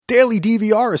Daily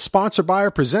DVR is sponsored by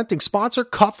our presenting sponsor,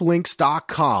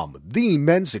 Cufflinks.com, the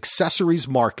men's accessories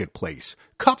marketplace.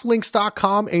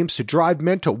 Cufflinks.com aims to drive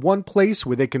men to one place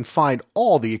where they can find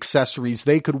all the accessories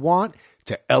they could want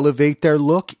to elevate their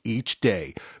look each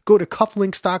day. Go to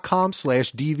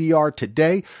cufflinks.com/DVR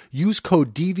today. Use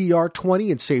code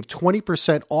DVR20 and save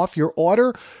 20% off your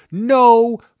order.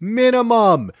 No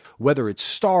minimum. Whether it's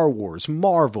Star Wars,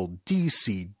 Marvel,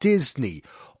 DC, Disney,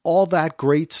 all that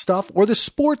great stuff, or the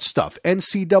sports stuff,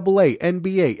 NCAA,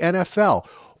 NBA, NFL,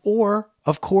 or,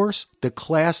 of course, the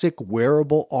classic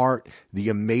wearable art, the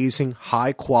amazing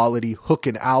high-quality Hook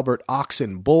 & Albert Ox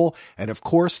 & Bull, and, of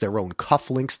course, their own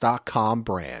Cufflinks.com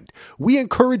brand. We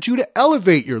encourage you to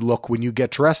elevate your look when you get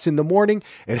dressed in the morning.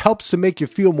 It helps to make you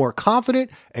feel more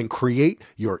confident and create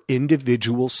your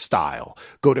individual style.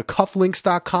 Go to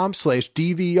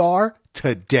Cufflinks.com/DVR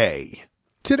today.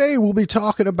 Today we'll be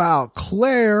talking about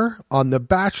Claire on The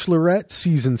Bachelorette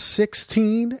Season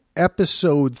 16,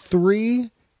 Episode 3.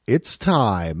 It's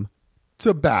time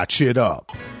to batch it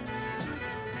up.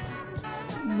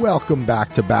 Welcome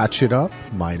back to Batch It Up.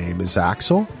 My name is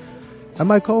Axel, and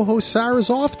my co-host Sarah's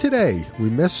off today.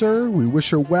 We miss her, we wish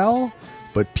her well,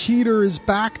 but Peter is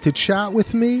back to chat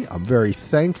with me. I'm very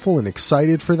thankful and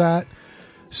excited for that.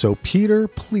 So, Peter,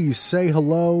 please say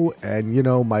hello. And, you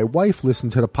know, my wife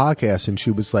listened to the podcast and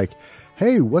she was like,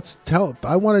 hey, I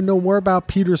want to know more about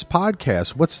Peter's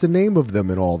podcast. What's the name of them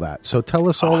and all that? So tell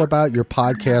us all about your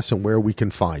podcast and where we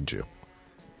can find you.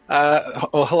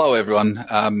 Well, hello, everyone.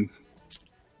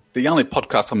 The only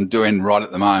podcast I'm doing right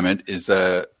at the moment is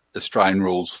Australian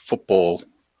Rules Football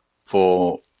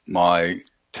for my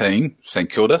team, St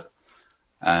Kilda.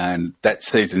 And that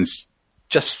season's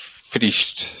just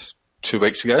finished 2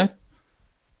 weeks ago.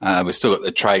 We've still got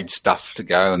the trade stuff to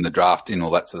go and the drafting,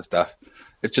 all that sort of stuff.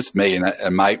 It's just me and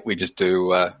a mate. We just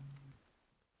do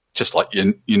just like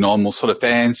your normal sort of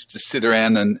fans, just sit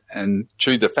around and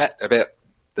chew the fat about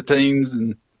the teams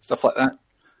and stuff like that.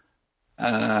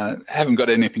 Haven't got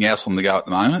anything else on the go at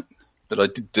the moment, but I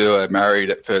did do a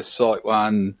Married at First Sight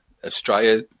one,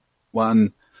 Australia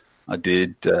one. I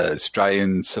did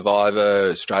Australian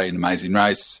Survivor, Australian Amazing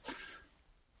Race,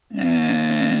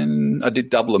 and I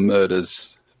did Double and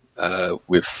Murders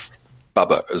with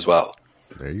Bubba as well.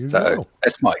 There you go.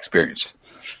 That's my experience.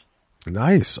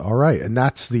 Nice. All right. And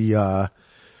that's the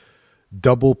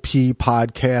Double P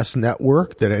Podcast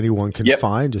Network that anyone can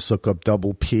find. Just look up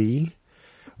Double P.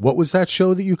 What was that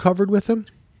show that you covered with him?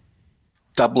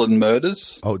 Double and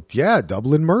Murders. Oh, yeah.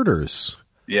 Double and Murders.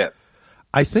 Yeah.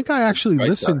 I think I actually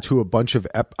listened to a bunch of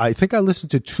I think I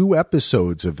listened to 2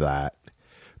 episodes of that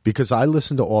because I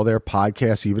listen to all their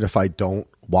podcasts even if I don't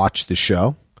watch the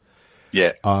show.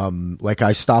 Yeah. Like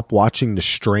I stopped watching The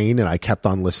Strain and I kept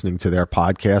on listening to their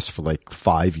podcast for like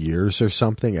 5 years or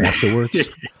something afterwards.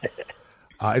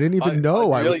 I didn't even know.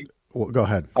 Well, go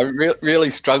ahead. I really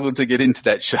struggled to get into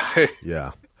that show. Yeah.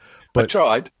 But I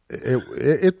tried.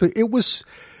 It was,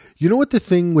 you know what the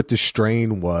thing with The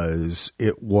Strain was?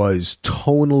 It was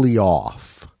tonally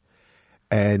off.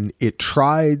 And it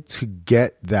tried to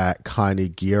get that kind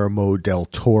of Guillermo del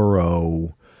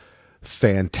Toro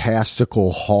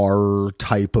fantastical horror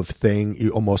type of thing,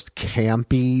 almost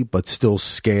campy but still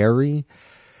scary,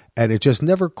 and it just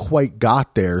never quite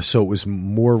got there. So it was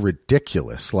more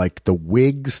ridiculous, like the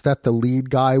wigs that the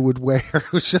lead guy would wear.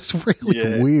 It was just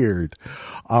really weird,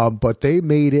 but they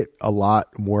made it a lot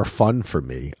more fun for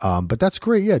me. But that's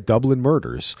great. Yeah, Double and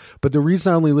Murders. But the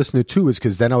reason I only listened to 2 is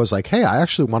because then I was like, hey, I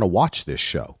actually want to watch this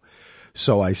show.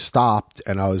 So I stopped,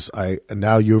 and and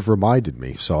now you've reminded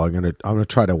me. So I'm gonna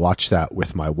try to watch that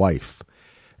with my wife,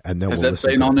 and then we'll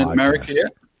listen to the podcast. Has that been on in America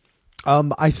yet?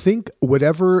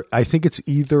 I think it's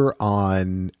either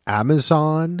on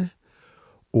Amazon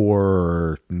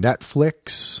or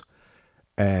Netflix,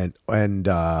 and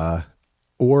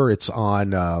or it's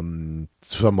on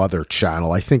some other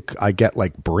channel. I think I get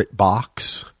like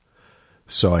BritBox,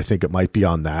 so I think it might be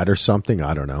on that or something.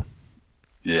 I don't know.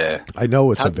 Yeah, I know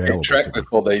it's available. Track with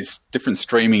all these different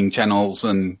streaming channels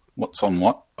and what's on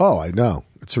what. Oh, I know.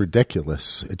 It's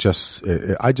ridiculous. There's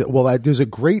a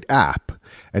great app,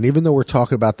 and even though we're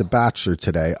talking about The Bachelor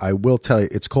today, I will tell you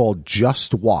it's called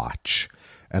Just Watch,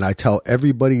 and I tell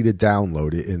everybody to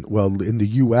download it. In the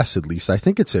U.S. at least, I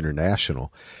think it's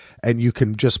international, and you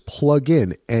can just plug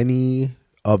in any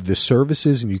of the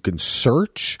services, and you can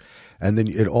search, and then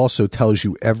it also tells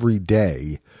you every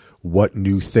day what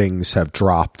new things have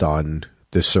dropped on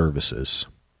the services.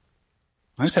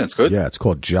 That sounds good. Yeah, it's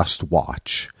called Just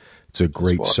Watch. It's a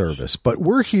great service. But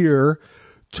we're here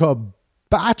to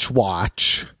batch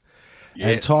watch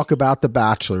and talk about The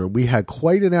Bachelor. We had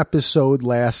quite an episode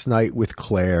last night with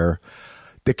Claire.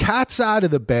 The cat's out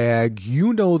of the bag.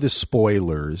 You know the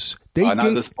spoilers. I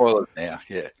know the spoilers now.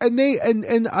 Yeah,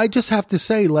 and I just have to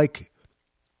say, like,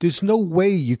 there's no way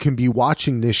you can be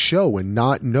watching this show and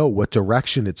not know what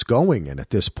direction it's going in at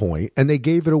this point. And they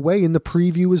gave it away in the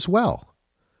preview as well.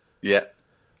 Yeah,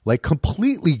 like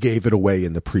completely gave it away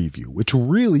in the preview, which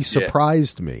really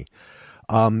surprised me.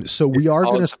 So we are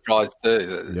going to surprised too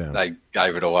that they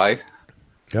gave it away.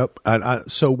 Yep,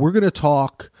 and so we're going to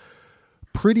talk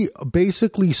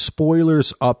basically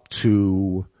spoilers up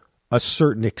to a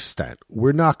certain extent.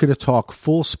 We're not going to talk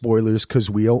full spoilers because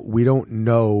we don't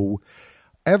know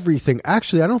everything.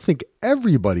 Actually, I don't think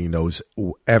everybody knows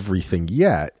everything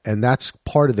yet, and that's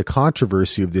part of the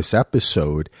controversy of this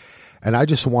episode. And I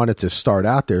just wanted to start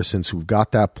out there since we've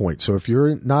got that point. So if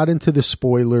you're not into the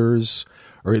spoilers,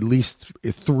 or at least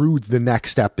through the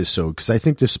next episode, because I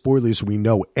think the spoilers we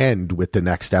know end with the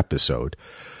next episode,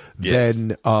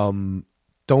 then don't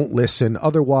listen.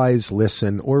 Otherwise,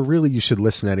 listen. Or really, you should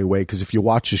listen anyway, because if you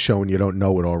watch the show and you don't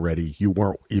know it already, you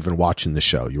weren't even watching the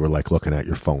show. You were like looking at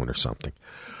your phone or something.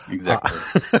 Exactly.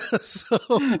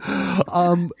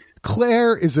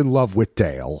 Claire is in love with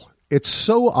Dale. It's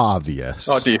so obvious.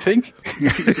 Oh, do you think?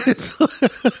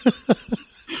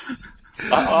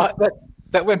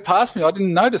 That went past me. I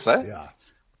didn't notice that. Yeah.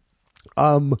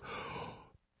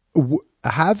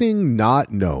 Having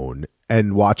not known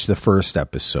and watched the first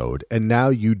episode, and now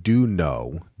you do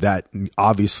know that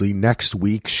obviously next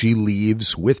week she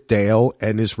leaves with Dale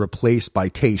and is replaced by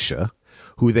Tayshia,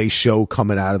 who they show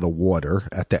coming out of the water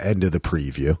at the end of the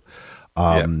preview.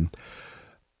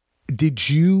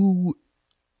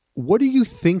 What are you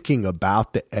thinking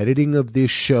about the editing of this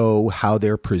show, how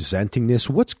they're presenting this?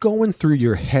 What's going through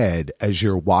your head as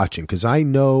you're watching? Because I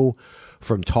know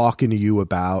from talking to you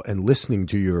about and listening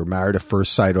to your Married at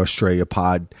First Sight Australia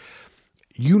pod,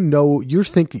 you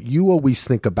always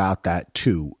think about that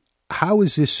too. How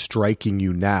is this striking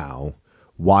you now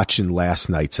watching last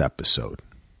night's episode?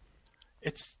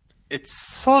 It's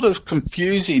sort of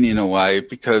confusing in a way,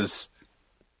 because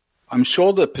I'm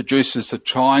sure the producers are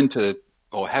trying to,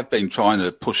 or have been trying to,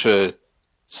 push her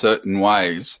certain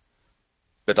ways,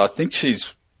 but I think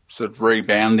she's sort of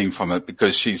rebounding from it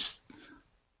because she's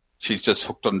just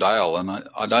hooked on Dale, and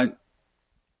I don't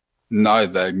know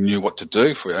they knew what to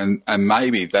do for her, and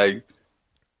maybe they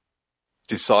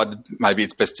decided maybe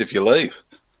it's best if you leave.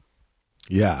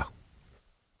 Yeah.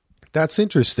 That's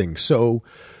interesting. So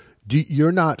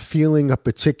you're not feeling a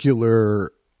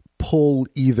particular pull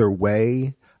either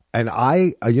way? And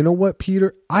you know what,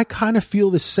 Peter, I kind of feel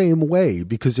the same way,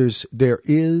 because there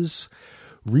is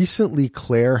recently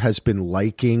Claire has been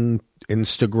liking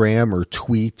Instagram or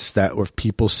tweets of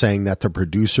people saying that the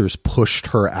producers pushed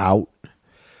her out.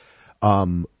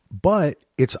 But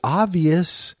it's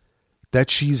obvious that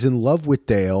she's in love with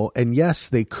Dale. And yes,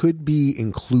 they could be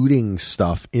including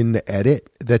stuff in the edit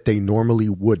that they normally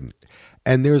wouldn't.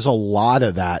 And there's a lot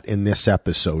of that in this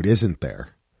episode, isn't there?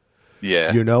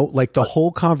 Yeah. You know, like the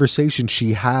whole conversation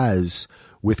she has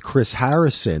with Chris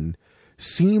Harrison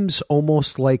seems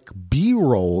almost like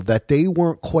B-roll, that they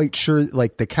weren't quite sure,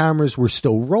 like the cameras were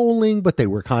still rolling, but they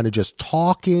were kind of just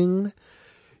talking,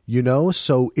 you know?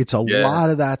 So it's a lot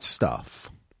of that stuff.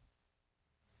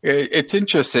 It's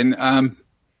interesting. I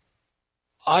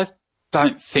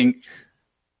don't think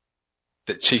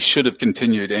that she should have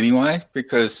continued anyway,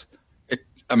 because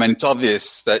it's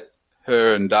obvious that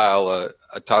her and Dale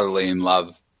are totally in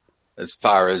love, as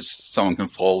far as someone can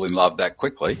fall in love that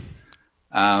quickly.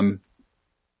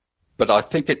 But I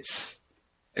think it's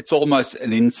almost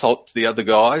an insult to the other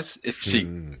guys if she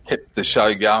kept the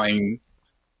show going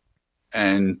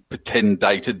and pretend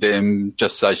dated them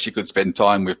just so she could spend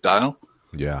time with Dale.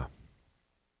 Yeah.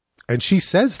 And she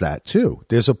says that too.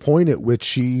 There's a point at which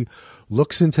she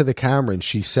looks into the camera and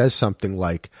she says something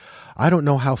like, I don't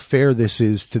know how fair this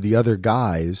is to the other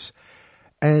guys.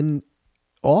 And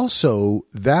also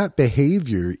that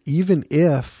behavior, even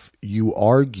if you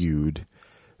argued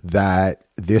that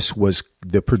this was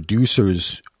the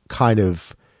producers kind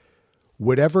of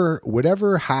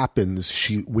whatever happens,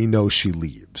 we know she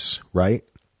leaves, right?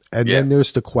 And then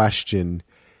there's the question,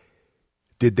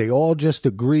 did they all just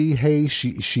agree, hey,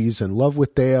 she's in love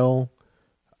with Dale?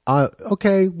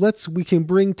 Okay, we can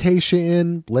bring Tayshia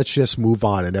in. Let's just move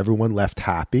on, and everyone left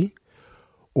happy.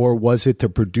 Or was it the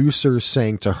producers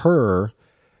saying to her,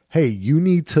 hey, you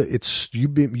need to,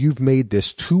 you've made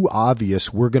this too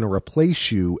obvious. We're going to replace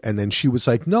you. And then she was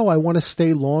like, no, I want to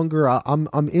stay longer.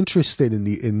 I'm interested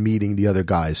in meeting the other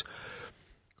guys.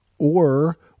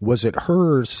 Or was it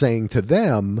her saying to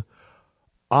them,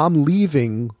 I'm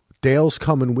leaving Dale's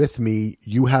coming with me.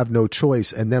 You have no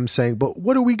choice. And them saying, but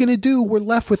what are we going to do? We're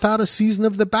left without a season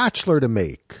of The Bachelor to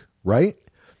make, right?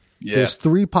 Yeah. There's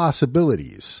three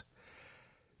possibilities.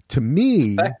 To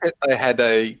me, the fact that they had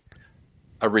a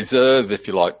reserve, if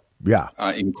you like, yeah.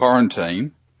 In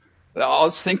quarantine. I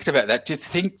was thinking about that. Do you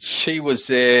think she was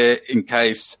there in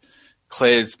case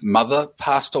Claire's mother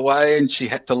passed away and she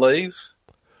had to leave?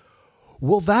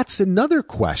 Well, that's another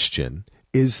question,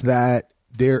 is that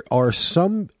there's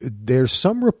some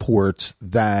reports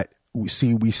that we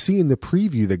see in the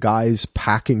preview the guys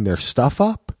packing their stuff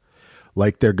up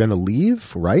like they're going to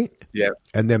leave, right? Yeah.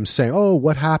 And them saying, oh,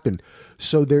 what happened?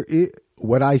 So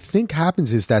what I think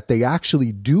happens is that they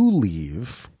actually do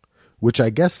leave, which I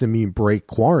guess they mean break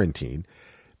quarantine.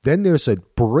 Then there's a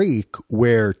break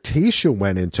where Tayshia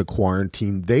went into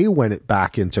quarantine. They went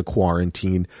back into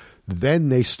quarantine. Then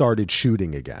they started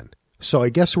shooting again. So I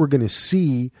guess we're going to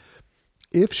see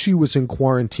if she was in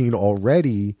quarantine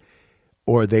already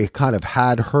or they kind of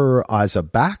had her as a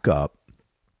backup.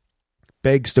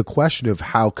 Begs the question of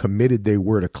how committed they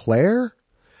were to Claire.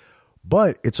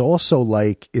 But it's also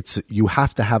like you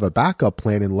have to have a backup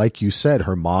plan. And like you said,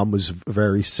 her mom was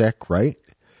very sick, right?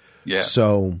 Yeah.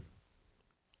 So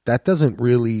that doesn't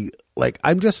really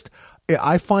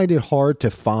I find it hard to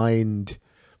find,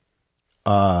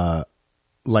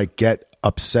 get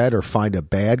upset or find a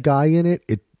bad guy in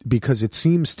it. Because it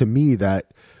seems to me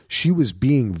that she was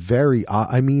being very,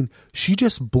 she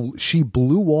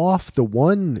blew off the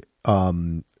one,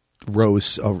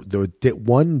 rose of the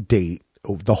one date,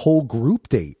 the whole group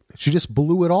date. She just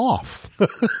blew it off.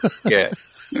 Yeah.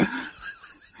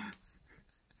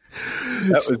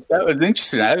 That was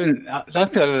interesting. I don't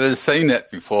think I've ever seen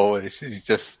that before. She's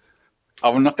just,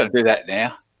 I'm not going to do that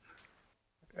now.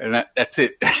 And that's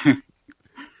it.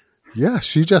 Yeah.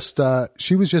 She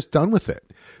was just done with it.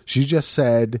 She just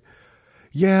said,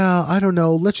 yeah, I don't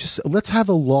know. Let's have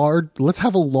a longer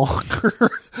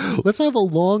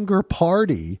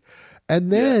party.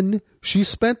 And then she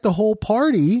spent the whole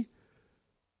party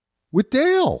with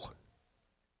Dale.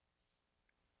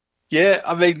 Yeah,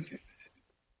 I mean,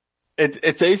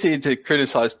 it's easy to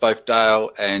criticize both Dale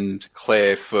and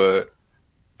Claire for,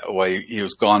 he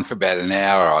was gone for about an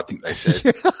hour, I think they said.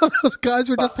 Yeah, those guys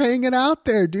were just hanging out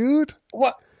there, dude.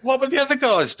 What were the other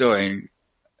guys doing?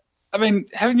 I mean,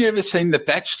 haven't you ever seen The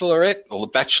Bachelorette or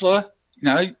The Bachelor? You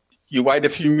know, you wait a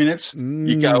few minutes,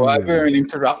 you go over and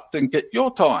interrupt and get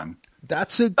your time. I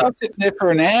was sitting there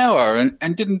for an hour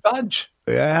and didn't budge.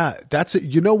 Yeah,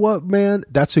 you know what, man?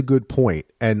 That's a good point.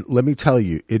 And let me tell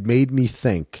you, it made me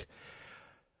think.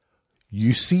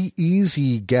 You see,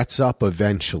 Easy gets up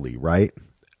eventually, right?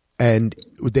 And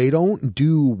they don't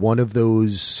do one of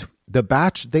those.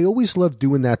 They always love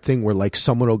doing that thing where like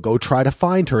someone will go try to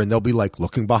find her and they'll be like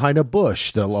looking behind a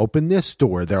bush. They'll open this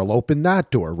door. They'll open that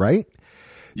door, right?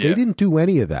 Yeah. They didn't do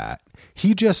any of that.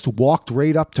 He just walked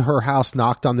right up to her house,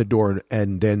 knocked on the door,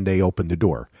 and then they opened the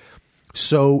door.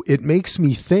 So it makes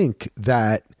me think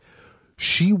that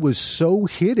she was so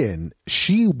hidden.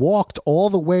 She walked all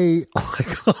the way,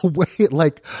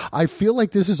 I feel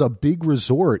like this is a big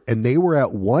resort and they were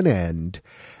at one end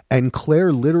and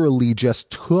Claire literally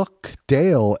just took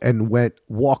Dale and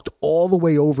walked all the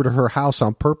way over to her house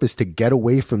on purpose to get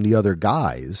away from the other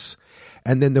guys.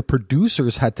 And then the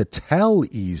producers had to tell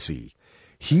Easy.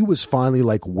 He was finally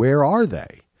like, where are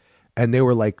they? And they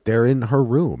were like, they're in her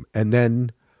room. And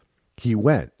then he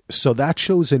went. So that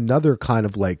shows another kind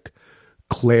of like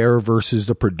Claire versus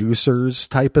the producers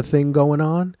type of thing going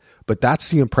on. But that's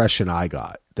the impression I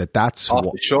got. That's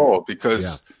for sure,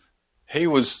 because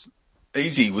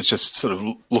Easy was just sort of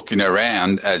looking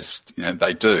around as you know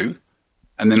they do,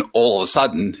 and then all of a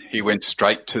sudden he went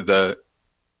straight to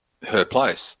her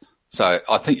place. So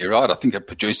I think you're right. I think a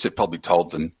producer probably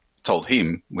told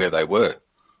him where they were.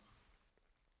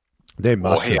 They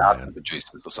must or he asked the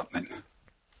producers or something.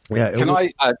 Yeah.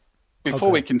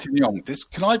 Before we continue on with this,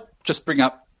 can I just bring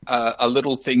up a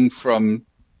little thing from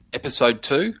episode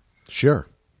 2? Sure.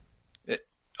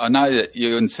 I know that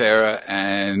you and Sarah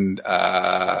and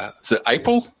is it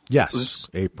April? Yes,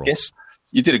 April. Yes,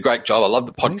 you did a great job. I love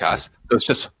the podcast. It was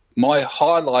just my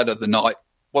highlight of the night.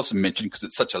 Wasn't mentioned because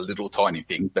it's such a little tiny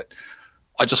thing, but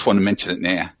I just want to mention it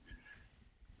now.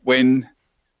 When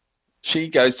she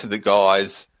goes to the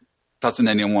guys, doesn't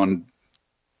anyone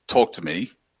talk to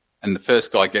me? And the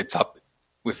first guy gets up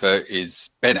with her is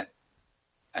Bennett.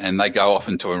 And they go off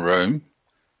into a room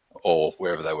or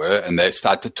wherever they were and they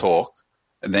start to talk.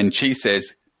 And then she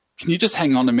says, can you just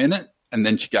hang on a minute? And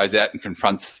then she goes out and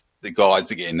confronts the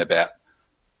guys again about,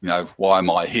 you know, why am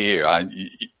I here?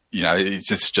 You know,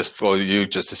 it's just for you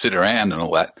just to sit around and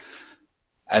all that.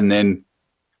 And then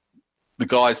the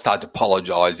guys start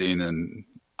apologising and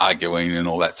arguing and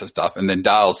all that sort of stuff. And then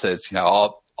Dale says,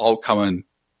 I'll come and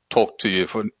talk to you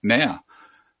for now.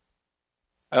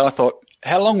 And I thought,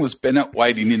 how long was Bennett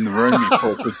waiting in the room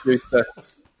before the producer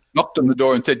knocked on the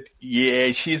door and said,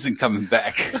 yeah, she isn't coming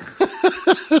back?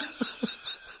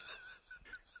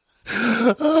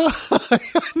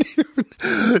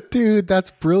 Dude,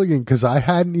 that's brilliant because I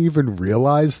hadn't even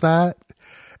realized that.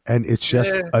 And it's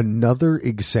just another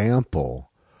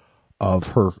example of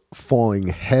her falling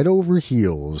head over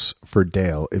heels for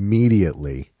Dale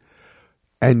immediately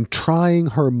and trying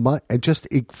her and just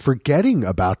forgetting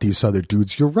about these other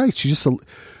dudes. You're right.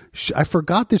 I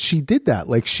forgot that she did that.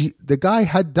 Like the guy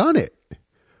had done it.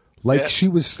 Like she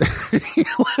was,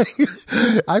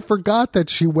 I forgot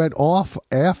that she went off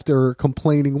after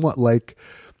complaining what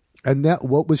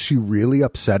was she really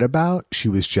upset about? She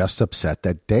was just upset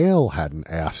that Dale hadn't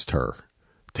asked her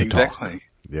to talk.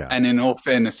 Yeah. And in all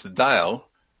fairness to Dale,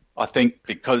 I think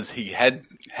because he had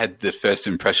the first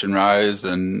impression rose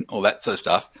and all that sort of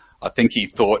stuff, I think he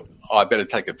thought, I better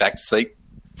take a back seat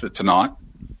for tonight.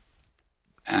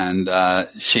 And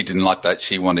she didn't like that.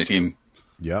 She wanted him.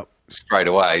 Yep. Straight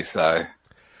away, so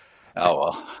oh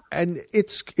well. And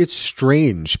it's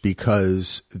strange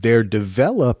because there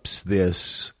develops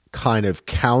this kind of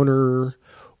counter,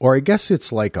 or I guess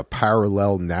it's like a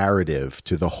parallel narrative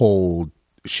to the whole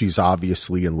she's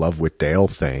obviously in love with Dale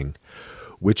thing,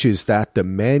 which is that the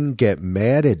men get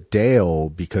mad at Dale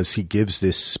because he gives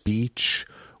this speech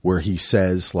where he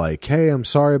says like, hey, I'm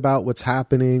sorry about what's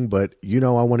happening, but I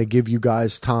want to give you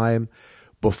guys time,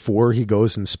 before he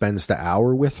goes and spends the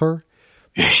hour with her.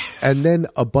 And then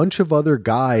a bunch of other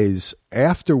guys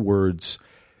afterwards,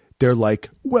 they're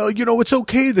like, well, it's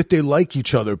okay that they like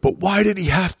each other, but why did he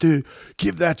have to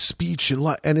give that speech?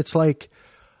 And it's like,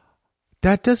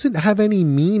 that doesn't have any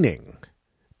meaning.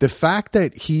 The fact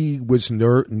that he was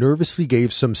nervously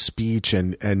gave some speech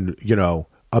and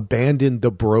abandoned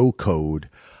the bro code,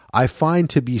 I find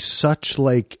to be such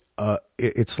like,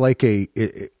 it's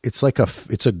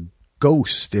a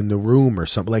ghost in the room or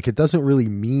something. Like, it doesn't really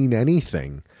mean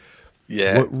anything.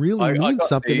 Yeah. What really means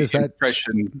something is that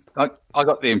I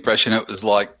got the impression it was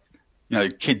like,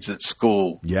 kids at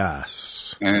school.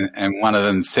 Yes. And one of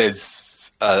them says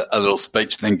a little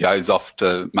speech, then goes off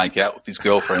to make out with his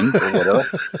girlfriend or whatever.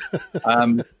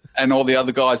 And all the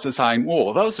other guys are saying,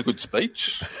 oh, that was a good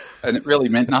speech. And it really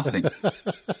meant nothing.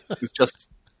 It was just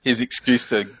his excuse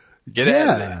to get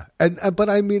out of there.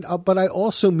 But I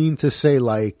also mean to say,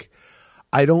 like,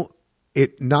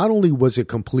 it not only was it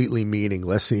completely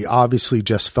meaningless, and he obviously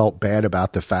just felt bad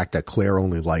about the fact that Claire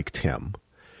only liked him.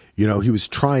 He was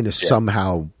trying to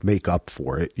somehow make up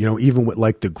for it, even with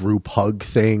like the group hug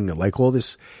thing, like all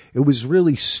this, it was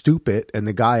really stupid. And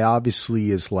the guy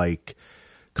obviously is like,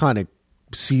 kind of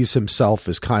sees himself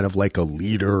as kind of like a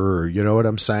leader, or, you know what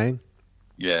I'm saying?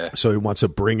 Yeah. So he wants to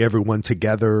bring everyone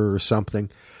together or something.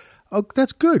 Oh,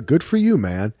 that's good. Good for you,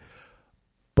 man.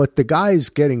 But the guys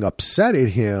getting upset at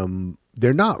him,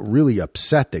 they're not really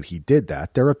upset that he did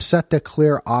that. They're upset that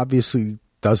Claire obviously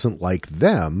doesn't like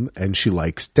them and she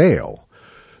likes Dale.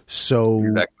 So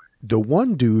the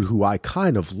one dude who I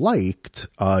kind of liked,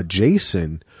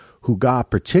 Jason, who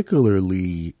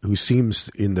seems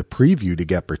in the preview to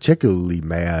get particularly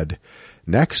mad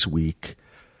next week,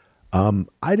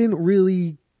 I didn't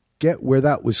really get where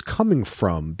that was coming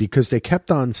from, because they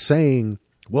kept on saying,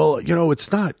 well,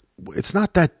 it's not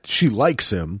that she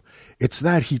likes him. It's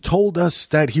that he told us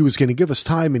that he was going to give us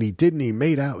time and he didn't. He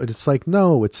made out. And it's like,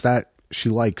 no, it's that she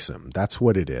likes him. That's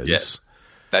what it is. Yes.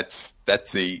 That's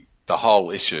the whole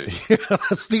issue. Yeah,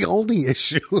 that's the only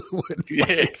issue.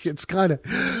 Yes. It's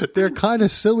they're kind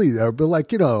of silly there, but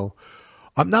like,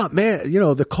 I'm not mad.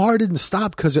 The car didn't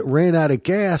stop because it ran out of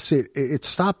gas. It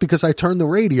stopped because I turned the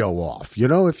radio off.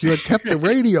 If you had kept the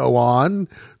radio on,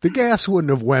 the gas wouldn't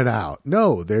have went out.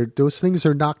 No, those things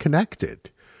are not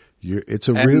connected. It's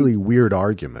a really weird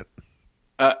argument.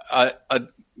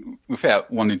 Without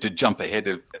wanting to jump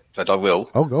ahead, but I will.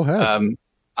 Oh, go ahead.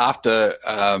 After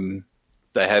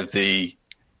they have the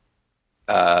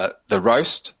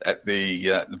roast at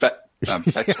the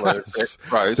Bachelor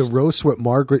roast. The roast with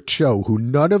Margaret Cho, who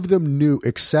none of them knew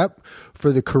except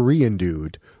for the Korean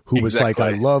dude who was like,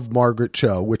 I love Margaret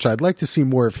Cho, which I'd like to see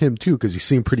more of him too, because he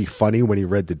seemed pretty funny when he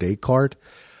read the date card.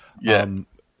 Yeah.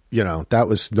 That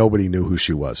was, nobody knew who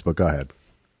she was, but go ahead.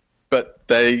 But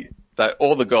they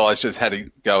all the guys just had to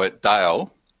go at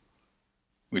Dale,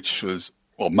 which was,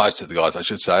 well, most of the guys, I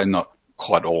should say, not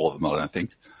quite all of them, I don't think.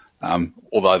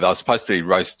 Although they were supposed to be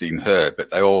roasting her,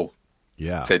 but they all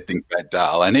said things about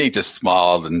Dale, and he just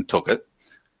smiled and took it.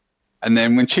 And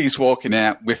then when she's walking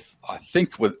out with, I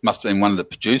think it must have been one of the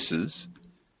producers,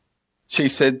 she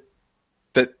said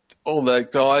that all the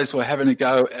guys were having a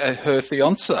go at her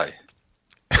fiance.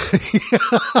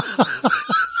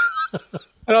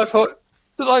 And I thought,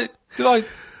 did I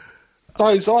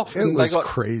doze off? It and was they got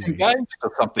crazy. engaged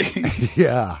or something.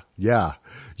 Yeah.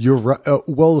 You're right.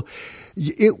 Well,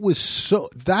 it was so,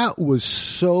 that was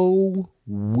so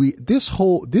weird.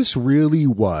 This really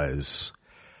was.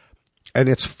 And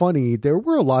it's funny, there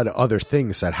were a lot of other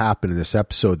things that happened in this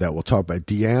episode that we'll talk about.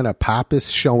 Deanna Pappas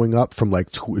showing up from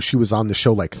she was on the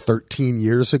show like 13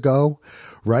 years ago,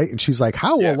 right? And she's like,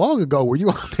 how long ago were you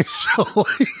on this show?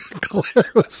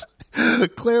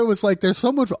 Claire was like, there's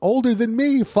someone older than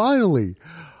me, finally.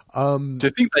 Do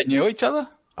you think they knew each other?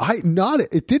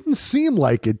 It didn't seem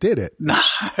like it, did it? No.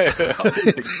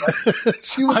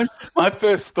 She was. My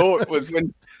first thought was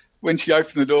when she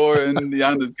opened the door and the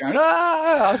owner's going,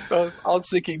 I was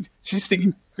thinking, she's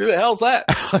thinking, who the hell's that?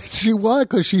 She was,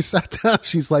 because she sat down.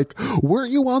 She's like,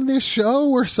 weren't you on this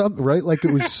show or something, right? Like,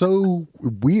 it was so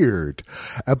weird.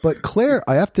 But Claire,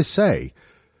 I have to say,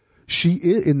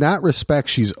 in that respect,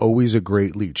 she's always a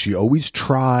great lead. She always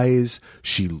tries.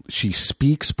 She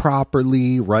speaks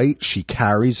properly, right? She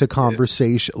carries a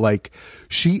conversation. Yeah. Like,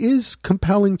 she is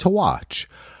compelling to watch.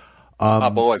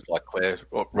 I've always liked Claire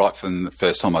right from the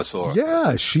first time I saw her.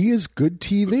 Yeah, she is good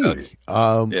TV.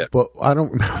 But I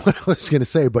don't remember what I was going to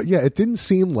say. But yeah, it didn't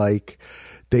seem like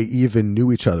they even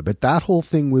knew each other. But that whole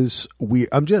thing was weird.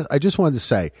 I just wanted to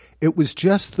say, it was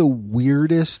just the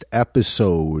weirdest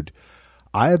episode.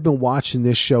 I have been watching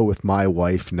this show with my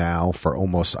wife now for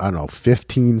almost,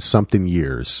 15 something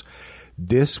years.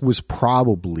 This was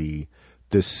probably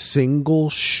the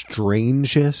single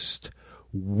strangest,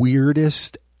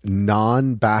 weirdest,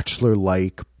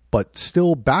 non-Bachelor-like, but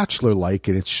still Bachelor-like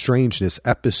in its strangeness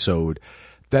episode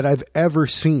that I've ever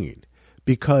seen.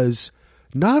 Because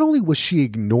not only was she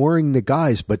ignoring the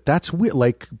guys, but that's weird.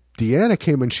 Like, Deanna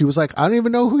came and she was like, I don't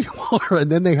even know who you are.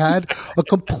 And then they had they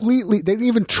didn't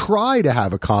even try to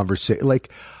have a conversation.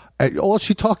 Like, all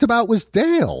she talked about was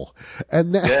Dale.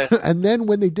 And then, and then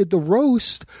when they did the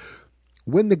roast,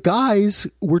 when the guys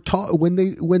were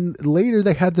when later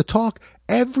they had to talk,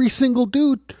 every single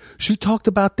dude, she talked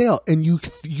about Dale. And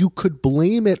you could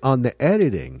blame it on the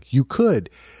editing. You could,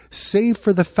 save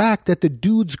for the fact that the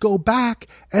dudes go back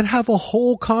and have a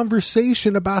whole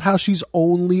conversation about how she's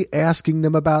only asking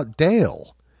them about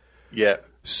Dale. Yeah.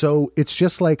 So it's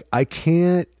just like, I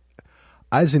can't,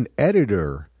 as an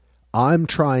editor, I'm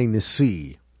trying to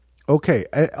see, okay,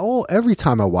 every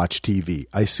time I watch TV,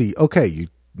 I see, okay, you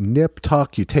nip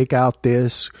tuck, you take out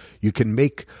this, you can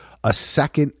make a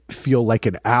second feel like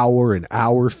an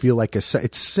hour feel like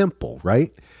it's simple,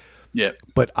 right? Yeah.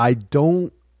 But I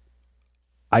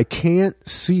can't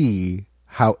see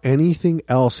how anything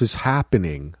else is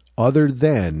happening other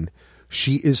than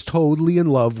she is totally in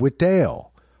love with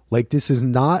Dale. Like, this is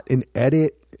not an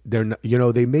edit. They're not,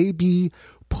 they may be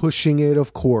pushing it,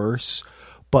 of course,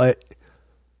 but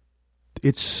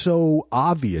it's so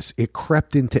obvious. It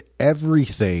crept into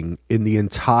everything in the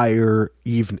entire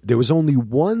evening. There was only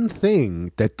one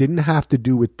thing that didn't have to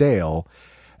do with Dale,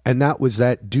 and that was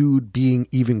that dude being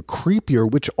even creepier,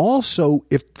 which also,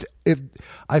 if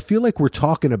I feel like we're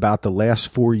talking about the last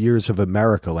 4 years of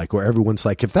America, like, where everyone's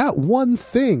like, if that one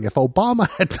thing, if Obama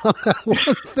had done that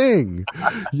one thing,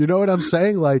 you know what I'm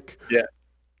saying? Like, yeah.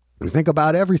 We think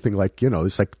about everything, like,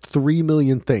 it's like 3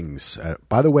 million things.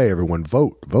 By the way, everyone,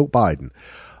 vote Biden.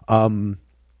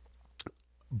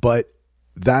 But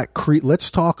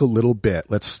let's talk a little bit.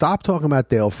 Let's stop talking about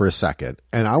Dale for a second.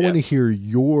 And I want to hear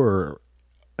your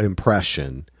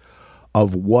impression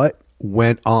of what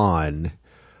went on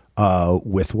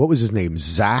with, what was his name?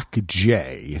 Zach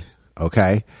J.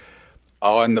 Okay.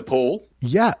 Oh, in the pool?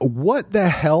 Yeah. What the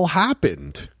hell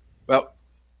happened? Well,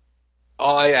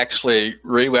 I actually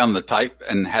rewound the tape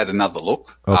and had another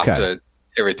look after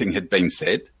everything had been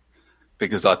said,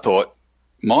 because I thought,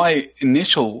 my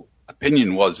initial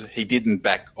opinion was he didn't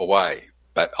back away,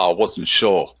 but I wasn't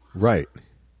sure. Right.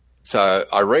 So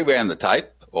I rewound the tape,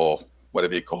 or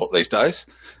whatever you call it these days,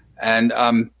 and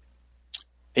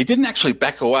he didn't actually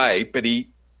back away, but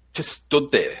he just stood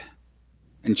there.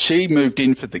 And she moved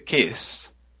in for the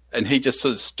kiss, and he just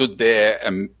sort of stood there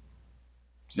and,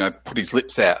 put his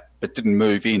lips out, but didn't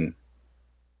move in.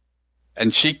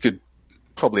 And she could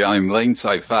probably only lean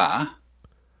so far.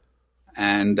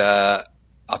 And I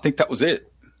think that was it.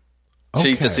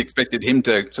 Okay. She just expected him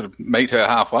to sort of meet her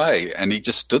halfway, and he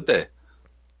just stood there.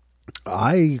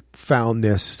 I found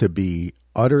this to be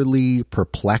utterly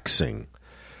perplexing,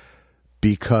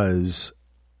 because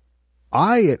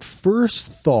I at first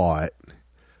thought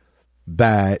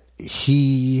that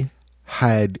he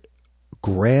had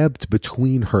grabbed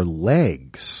between her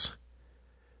legs.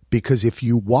 Because if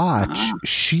you watch,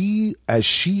 as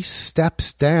she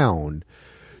steps down,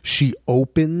 she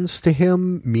opens to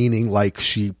him, meaning like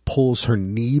she pulls her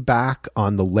knee back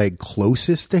on the leg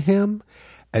closest to him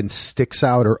and sticks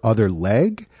out her other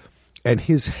leg. And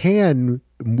his hand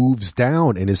moves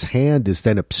down, and his hand is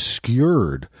then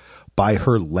obscured by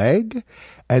her leg.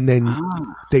 And then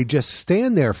they just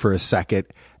stand there for a second.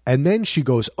 And then she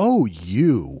goes, "Oh,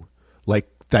 you," like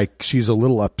she's a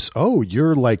little "Oh,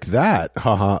 you're like that."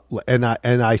 Haha. And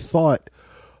I thought,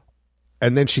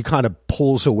 and then she kind of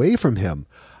pulls away from him.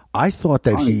 I thought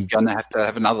that you're going to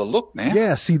have another look now.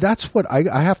 Yeah, see, that's what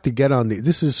I have to get on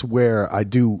this is where I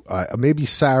do, maybe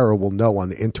Sarah will know on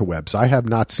the interwebs. I have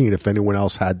not seen if anyone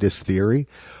else had this theory,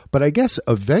 but I guess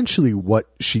eventually what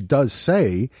she does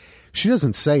say, she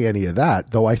doesn't say any of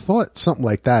that, though I thought something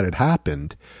like that had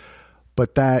happened.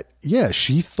 But that, yeah,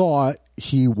 she thought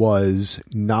he was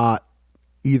not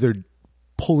either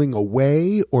pulling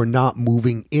away or not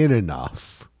moving in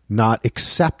enough, not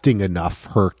accepting enough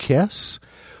her kiss.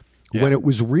 Yeah. When it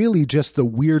was really just the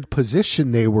weird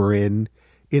position they were in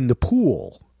the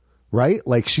pool, right?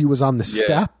 Like she was on the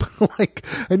step, like,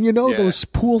 and those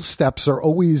pool steps are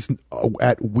always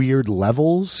at weird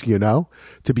levels,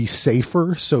 to be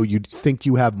safer. So you'd think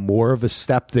you have more of a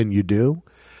step than you do.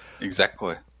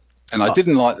 Exactly. And I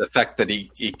didn't like the fact that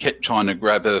he kept trying to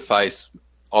grab her face.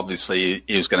 Obviously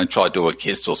he was going to try to do a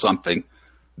kiss or something,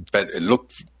 but it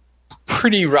looked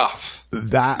pretty rough.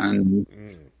 And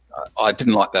I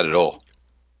didn't like that at all.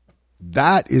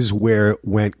 That is where it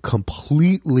went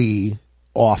completely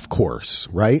off course,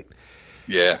 right?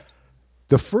 Yeah.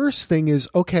 The first thing is,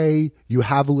 okay, you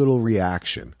have a little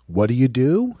reaction. What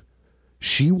do?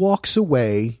 She walks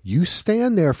away. You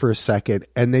stand there for a second,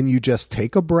 and then you just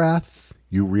take a breath.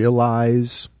 You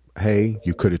realize, hey,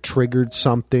 you could have triggered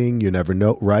something. You never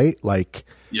know, right? Like,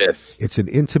 yes, it's an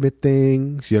intimate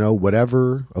thing,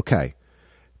 whatever. Okay.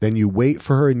 Then you wait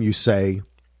for her and you say,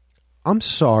 "I'm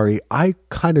sorry, I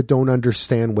kind of don't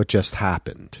understand what just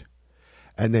happened."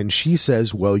 And then she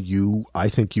says, "Well, I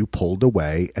think you pulled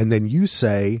away." And then you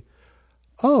say,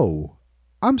 "Oh,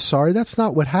 I'm sorry, that's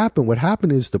not what happened. What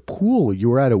happened is the pool, you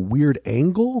were at a weird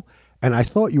angle, and I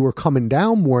thought you were coming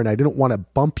down more, and I didn't want to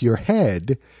bump your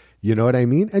head." You know what I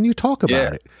mean? And you talk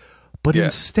about it. But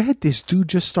instead, this dude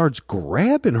just starts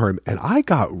grabbing her. And I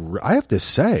have to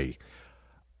say,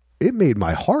 it made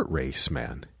my heart race,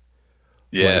 man.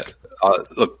 Yeah.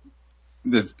 Look,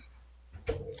 there's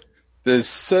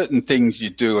certain things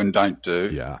you do and don't do.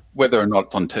 Yeah. Whether or not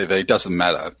it's on TV doesn't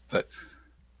matter, but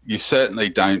you certainly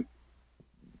don't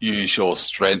use your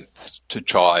strength to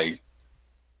try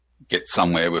get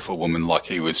somewhere with a woman like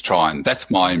he was trying.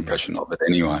 That's my impression of it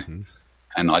anyway. Mm-hmm.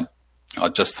 And I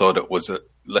just thought it was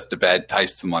left a bad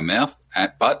taste in my mouth.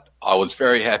 But I was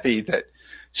very happy that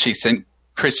she sent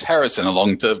Chris Harrison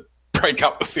along to break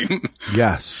up with him.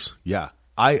 Yes. Yeah.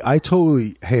 I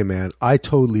totally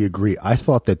agree. I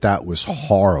thought that was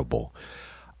horrible.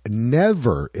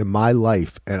 Never in my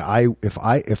life. And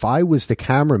if I was the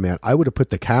cameraman, I would have put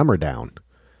the camera down.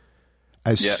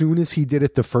 As soon as he did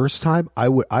it the first time, I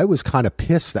was kind of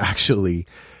pissed actually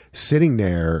sitting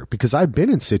there because I've been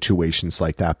in situations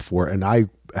like that before. And I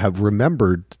have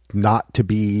remembered not to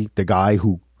be the guy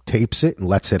who tapes it and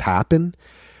lets it happen.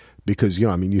 Because,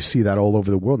 you see that all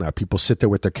over the world now. People sit there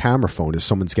with their camera phone as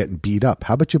someone's getting beat up.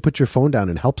 How about you put your phone down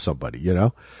and help somebody,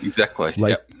 Exactly.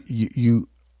 Like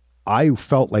I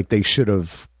felt like they should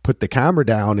have put the camera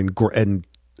down and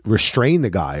restrained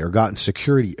the guy or gotten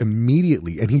security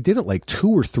immediately. And he did it like 2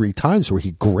 or 3 times where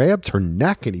he grabbed her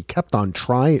neck and he kept on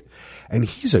trying. And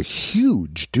he's a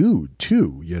huge dude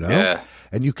too, Yeah.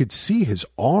 And you could see his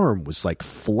arm was like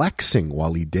flexing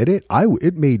while he did it.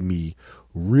 It made me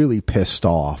really pissed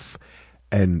off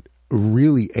and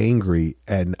really angry.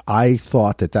 And I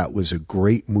thought that was a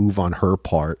great move on her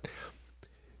part.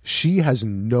 She has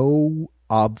no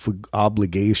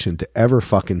obligation to ever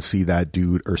fucking see that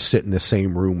dude or sit in the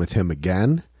same room with him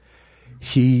again.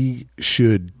 He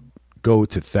should go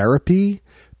to therapy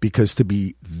because to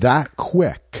be that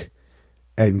quick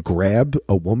and grab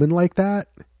a woman like that,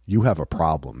 you have a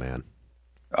problem, man.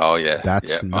 Oh yeah.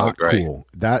 That's not cool.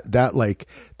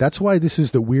 That's why this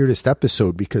is the weirdest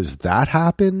episode because that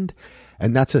happened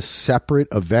and that's a separate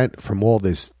event from all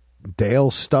this Dale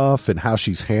stuff and how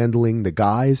she's handling the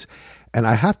guys. And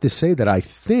I have to say that I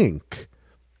think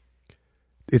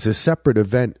it's a separate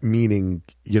event, meaning,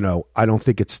 I don't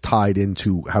think it's tied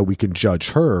into how we can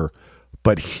judge her,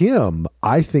 but him,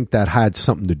 I think that had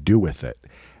something to do with it.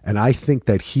 And I think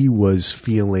that he was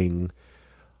feeling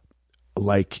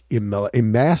like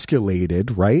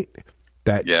emasculated, right?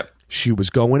 That she was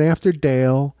going after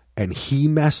Dale and he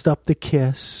messed up the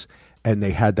kiss, and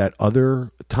they had that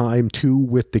other time too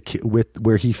with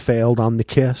where he failed on the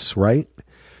kiss, right?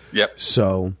 Yep.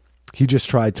 So he just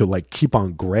tried to like keep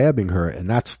on grabbing her, and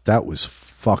that was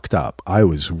fucked up. I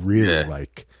was really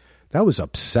like, that was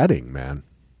upsetting, man.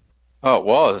 Oh, it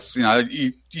was. You know,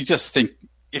 you just think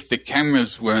if the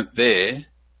cameras weren't there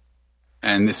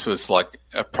and this was like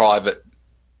a private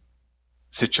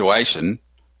situation,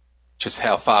 just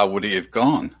how far would he have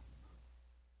gone?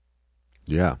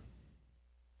 Yeah.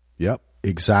 Yep.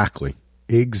 Exactly.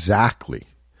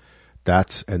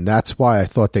 That's why I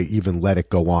thought they even let it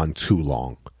go on too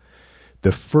long.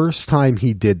 The first time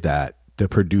he did that, the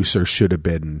producer should have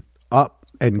been up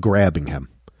and grabbing him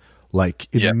like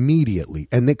immediately.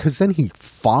 And because then he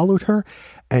followed her,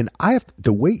 and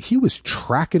the way he was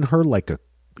tracking her like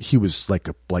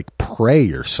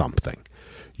prey or something,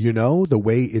 you know, the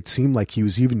way it seemed like he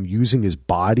was even using his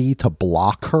body to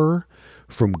block her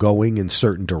from going in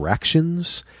certain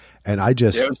directions. And it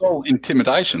was all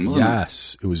intimidation, wasn't it?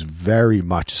 Yes, it was very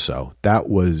much so. That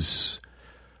was,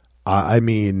 I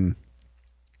mean,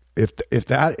 if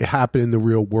that happened in the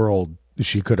real world,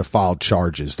 she could have filed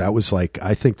charges. That was like,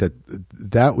 I think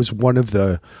that was one of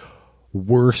the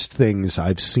worst things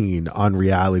I've seen on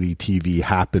reality TV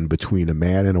happen between a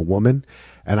man and a woman.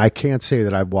 And I can't say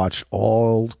that I've watched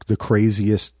all the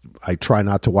craziest. I try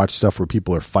not to watch stuff where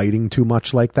people are fighting too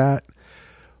much like that.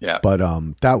 Yeah. But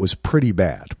that was pretty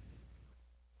bad.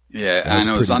 Yeah, and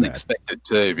it was unexpected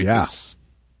too, because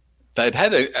they'd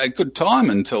had a good time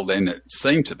until then, it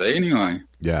seemed to be anyway.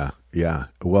 Yeah.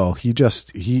 Well,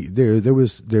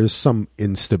 there's some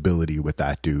instability with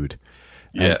that dude.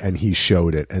 And he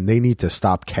showed it, and they need to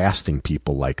stop casting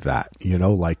people like that. You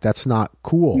know, like that's not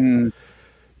cool.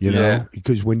 You know,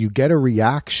 because when you get a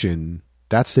reaction,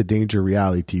 that's the danger of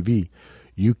reality TV.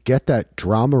 You get that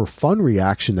drama or fun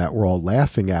reaction that we're all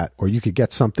laughing at, or you could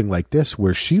get something like this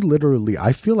where she literally,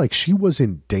 I feel like she was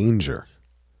in danger.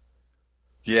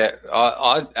 Yeah,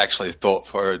 I actually thought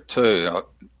for her too.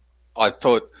 I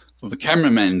thought, well, the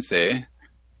cameraman's there,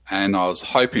 and I was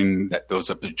hoping that there was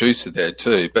a producer there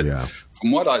too. But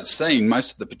from what I'd seen,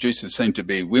 most of the producers seem to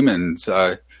be women.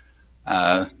 So,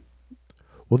 well,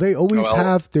 they always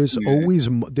have. There's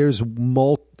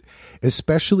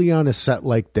especially on a set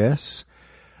like this,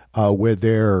 where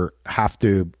they're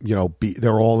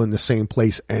all in the same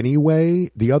place anyway.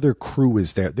 The other crew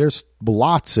is there. There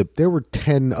were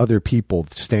 10 other people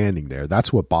standing there.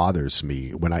 That's what bothers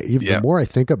me. The more I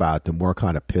think about it, the more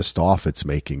kind of pissed off it's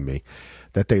making me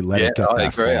that they let it get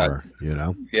that far. You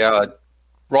know? Yeah.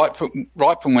 Right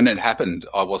from when it happened,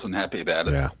 I wasn't happy about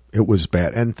it. Yeah, it was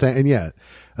bad.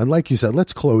 And like you said,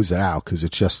 let's close it out,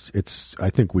 because I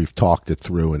think we've talked it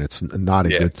through, and it's not a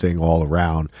good thing all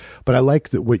around. But I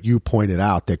like what you pointed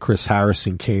out, that Chris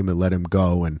Harrison came and let him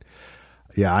go. And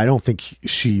I don't think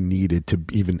she needed to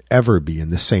even ever be in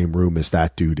the same room as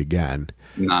that dude again.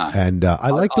 Nah. And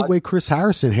I like the way Chris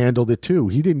Harrison handled it too.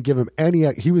 He didn't give him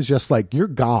he was just like, you're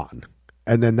gone.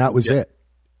 And then that was it,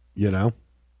 you know?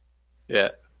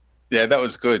 Yeah. Yeah, that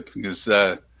was good, because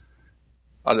I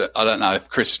don't know if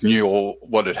Chris knew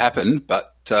what had happened,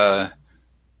 but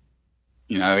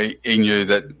he knew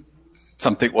that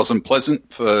something wasn't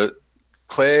pleasant for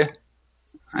Claire,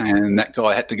 and that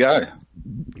guy had to go.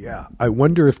 Yeah, I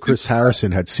wonder if Chris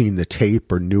Harrison had seen the tape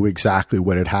or knew exactly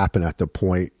what had happened at the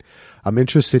point. I'm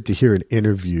interested to hear an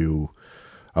interview.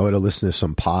 I would have listened to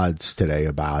some pods today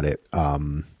about it,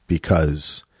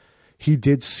 because he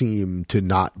did seem to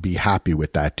not be happy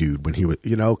with that dude when he was,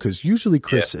 because usually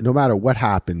Chris, no matter what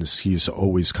happens, he's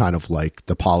always kind of like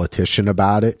the politician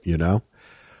about it, you know?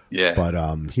 Yeah. But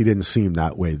he didn't seem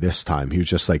that way this time. He was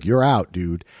just like, you're out,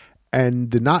 dude.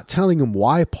 And the not telling him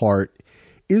why part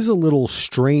is a little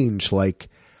strange. Like,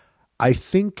 I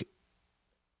think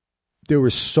there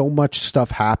was so much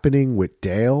stuff happening with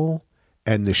Dale,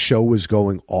 and the show was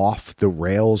going off the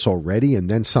rails already, and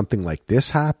then something like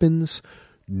this happens.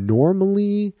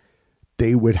 Normally,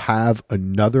 they would have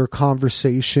another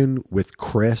conversation with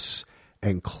Chris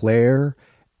and Claire,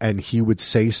 and he would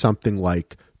say something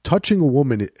like, touching a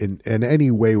woman in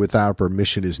any way without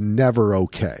permission is never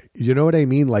okay. You know what I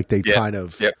mean? Like they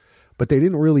but they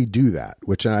didn't really do that,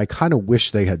 which I kind of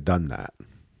wish they had done that.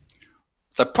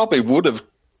 They probably would have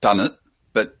done it,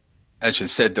 but as you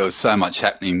said, there was so much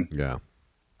happening. Yeah.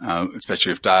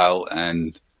 Especially with Dale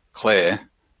and Claire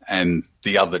and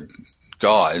the other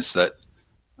guys, that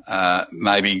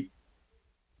maybe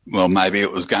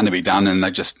it was going to be done and they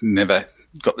just never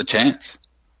got the chance.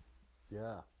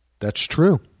 Yeah, that's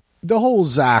true. The whole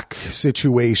Zach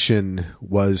situation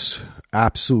was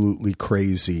absolutely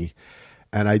crazy.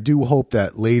 And I do hope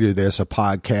that later there's a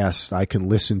podcast I can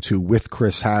listen to with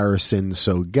Chris Harrison.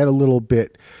 So get a little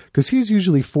bit, because he's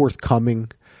usually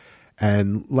forthcoming.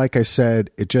 And like I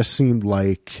said, it just seemed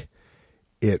like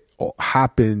it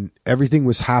happened. Everything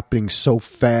was happening so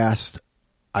fast.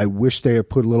 I wish they had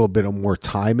put a little bit of more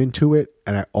time into it.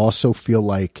 And I also feel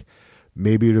like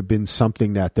maybe it would have been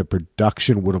something that the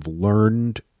production would have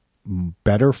learned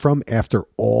better from after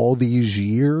all these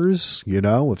years,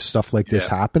 of stuff like this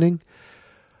happening.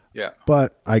 Yeah.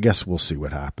 But I guess we'll see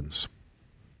what happens.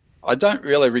 I don't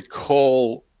really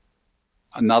recall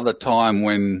another time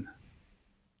when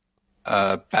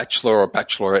a bachelor or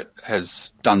bachelorette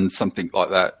has done something like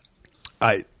that.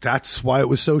 That's why it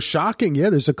was so shocking. Yeah,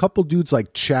 there's a couple dudes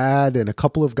like Chad and a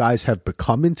couple of guys have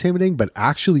become intimidating, but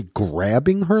actually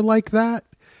grabbing her like that?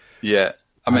 Yeah.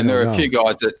 I mean, there are a few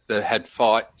guys that had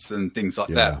fights and things like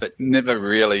that, but never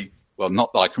really, well,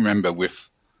 not that I can remember with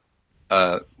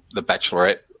the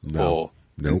bachelorette or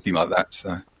anything like that.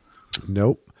 So.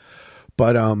 Nope.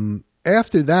 But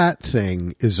after that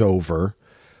thing is over,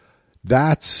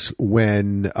 that's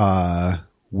when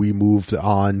we moved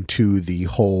on to the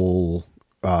whole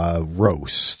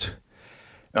roast.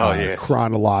 Oh, yeah.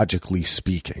 Chronologically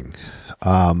speaking.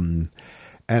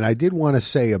 And I did want to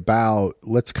say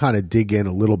let's kind of dig in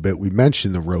a little bit. We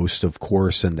mentioned the roast, of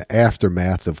course, and the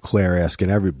aftermath of Claire asking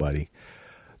everybody.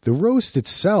 The roast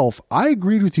itself, I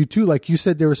agreed with you too. Like you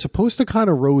said, they were supposed to kind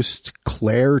of roast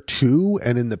Claire too.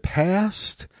 And in the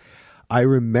past, I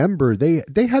remember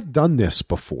they have done this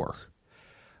before.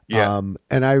 Yeah.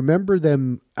 And I remember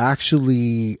them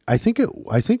actually, I think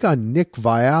on Nick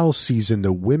Vial's season,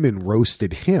 the women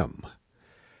roasted him.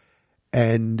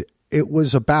 And it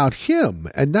was about him.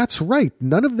 And that's right.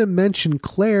 None of them mentioned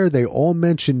Claire. They all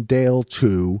mentioned Dale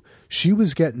too. She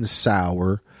was getting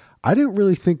sour. I didn't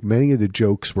really think many of the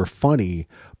jokes were funny,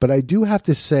 but I do have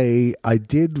to say I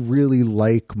did really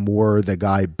like more the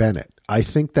guy Bennett. I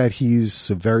think that he's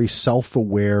a very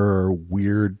self-aware,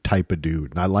 weird type of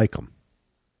dude, and I like him.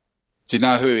 Do you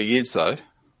know who he is, though?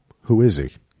 Who is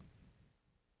he?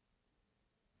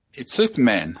 It's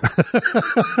Superman.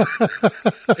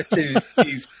 It's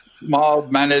his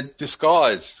mild-mannered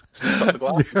disguise. He's got the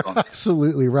glasses You're on.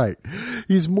 absolutely right.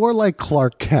 He's more like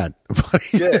Clark Kent.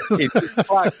 Yeah, it's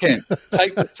Clark Kent.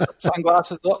 Take the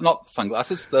sunglasses, not the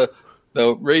sunglasses, the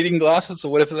reading glasses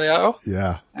or whatever they are.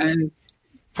 Yeah. And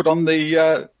put on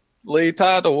the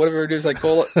leotard or whatever it is they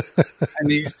call it,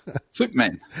 and he's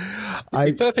Superman.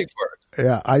 He's perfect for it.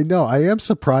 Yeah, I know. I am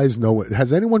surprised.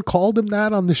 Has anyone called him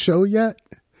that on the show yet?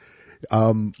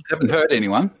 Haven't heard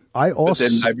anyone. But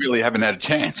then they really haven't had a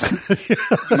chance.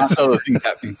 Amongst other things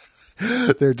happening.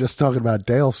 They're just talking about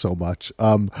Dale so much.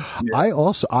 I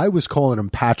was calling him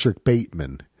Patrick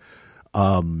Bateman.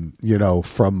 From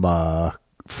the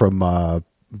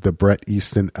Bret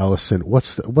Easton Ellison.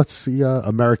 What's the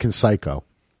American Psycho?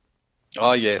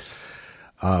 Oh yes.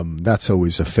 That's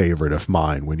always a favorite of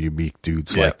mine when you meet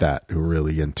dudes like that who are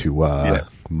really into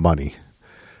money.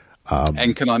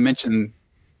 And can I mention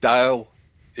Dale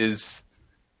is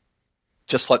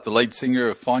just like the lead singer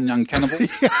of Fine Young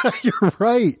Cannibals? Yeah, you're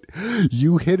right.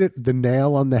 You hit the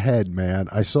nail on the head, man.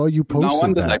 I saw you posted that. No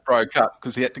wonder they broke up,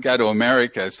 because he had to go to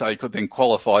America so he could then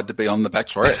qualify to be on The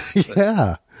Bachelorette.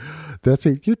 Yeah. That's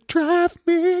it. You drive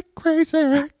me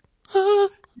crazy.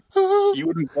 You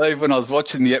wouldn't believe when I was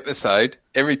watching the episode,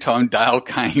 every time Dale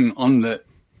came on the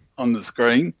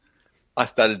screen, I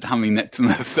started humming that to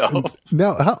myself.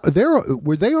 Now,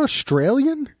 were they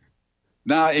Australian?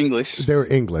 No, English. They were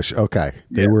English. Okay.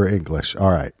 They were English.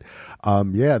 All right.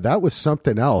 Yeah, that was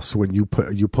something else when you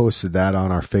posted that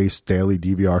on our Daily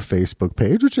DVR Facebook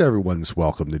page, which everyone's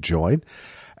welcome to join.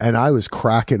 And I was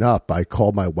cracking up. I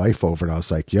called my wife over and I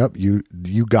was like, yep, you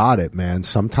got it, man.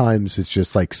 Sometimes it's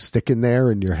just like sticking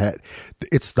there in your head.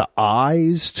 It's the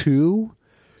eyes too.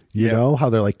 You know how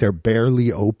they're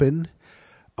barely open.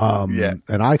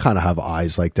 And I kind of have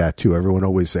eyes like that too. Everyone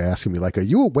always asking me like, are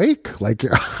you awake? Like,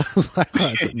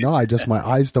 no, my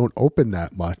eyes don't open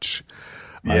that much.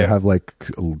 Yeah. I have like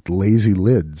lazy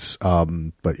lids.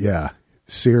 But yeah,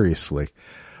 seriously.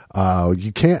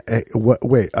 You can't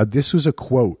wait. This was a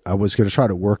quote. I was going to try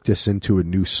to work this into a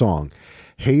new song.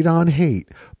 Hate on hate,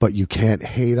 but you can't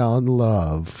hate on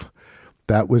love.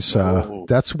 That was,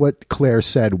 that's what Claire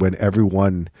said when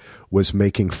everyone was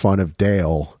making fun of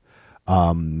Dale,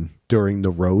 during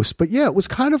the roast. But yeah, it was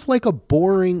kind of like a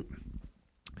boring,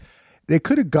 they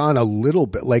could have gone a little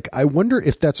bit like, I wonder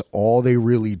if that's all they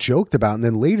really joked about. And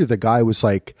then later the guy was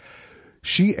like,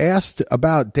 she asked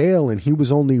about Dale, and he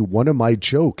was only one of my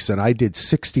jokes, and I did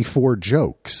 64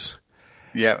 jokes.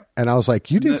 Yeah. And I was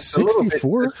like, you did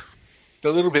 64?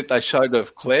 The little bit they showed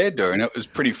of Claire doing it was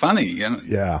pretty funny.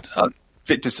 Yeah. I'm a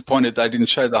bit disappointed they didn't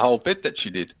show the whole bit that she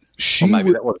did. Or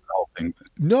maybe that wasn't the whole thing.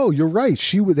 No, you're right.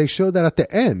 They showed that at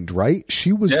the end, right?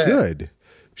 She was good.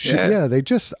 They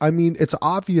just, I mean, it's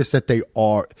obvious that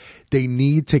they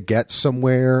need to get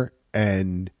somewhere.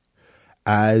 And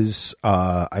as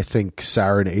I think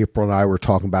Sarah and April and I were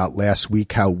talking about last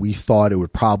week, how we thought it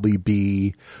would probably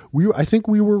be, I think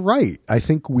we were right. I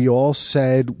think we all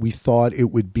said we thought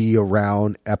it would be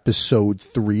around episode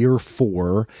 3 or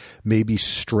 4, maybe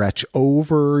stretch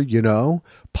over,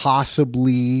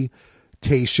 possibly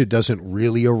Tayshia doesn't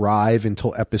really arrive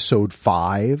until episode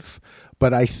 5.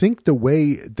 But I think the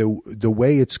way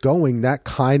it's going, that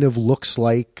kind of looks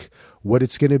like what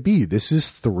it's going to be. This is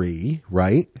 3,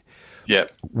 right? Yeah.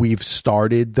 We've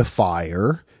started the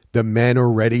fire. The men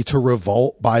are ready to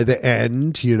revolt by the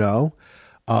end,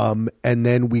 and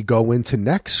then we go into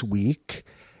next week,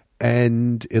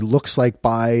 and it looks like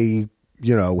by,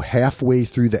 halfway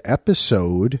through the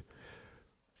episode,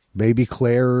 maybe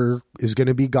Claire is going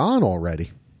to be gone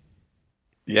already.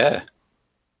 Yeah.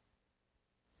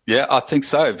 Yeah, I think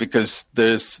so, because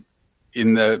there's,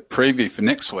 in the preview for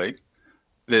next week,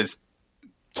 there's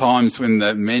times when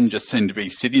the men just seem to be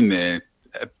sitting there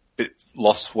a bit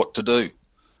lost what to do.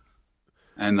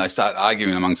 And they start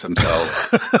arguing amongst themselves.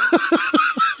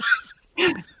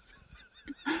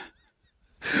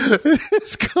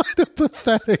 It's kind of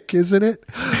pathetic, isn't it?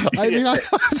 I mean, I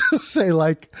have to say,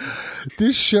 like,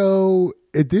 this show,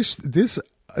 these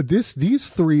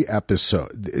 3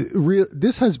 episodes,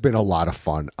 this has been a lot of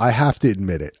fun. I have to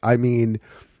admit it. I mean,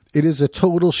 it is a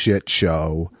total shit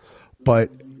show, but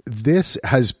this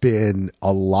has been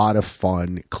a lot of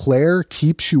fun. Claire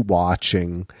keeps you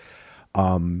watching,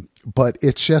 but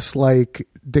it's just like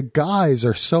the guys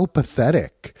are so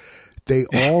pathetic. They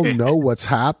all know what's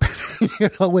happening,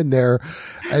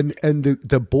 and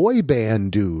the boy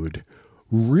band dude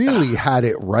really had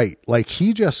it right. Like,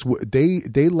 he just, they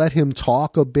let him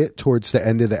talk a bit towards the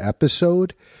end of the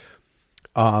episode.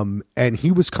 And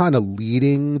he was kind of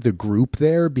leading the group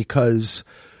there, because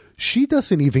she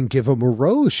doesn't even give him a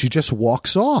rose. She just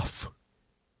walks off.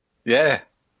 Yeah.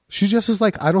 She just is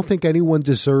like, I don't think anyone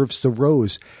deserves the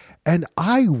rose. And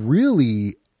I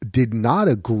really did not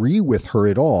agree with her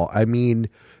at all. I mean,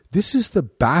 this is the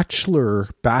Bachelorette.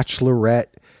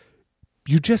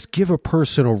 You just give a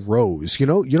person a rose. You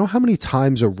know how many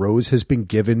times a rose has been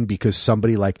given because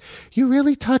somebody, like, you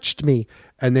really touched me,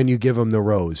 and then you give them the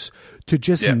rose. To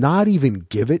just not even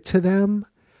give it to them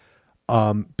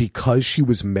because she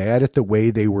was mad at the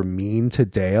way they were mean to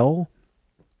Dale.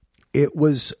 It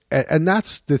was, and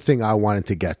that's the thing I wanted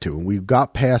to get to. And we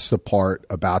got past the part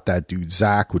about that dude,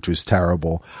 Zach, which was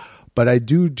terrible. But I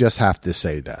do just have to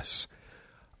say this.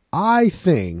 I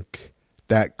think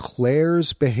that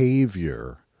Claire's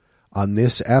behavior on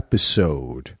this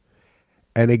episode,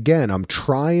 and again, I'm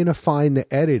trying to find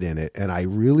the edit in it, and I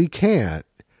really can't.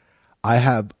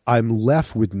 I'm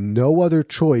left with no other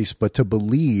choice but to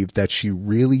believe that she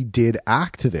really did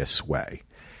act this way.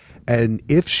 And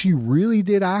if she really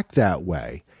did act that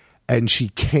way, and she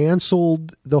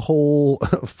canceled the whole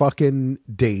fucking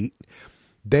date,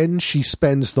 then she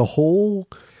spends the whole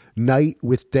night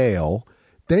with Dale.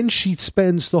 Then she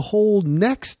spends the whole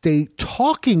next date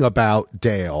talking about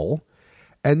Dale.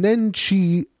 And then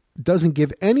she doesn't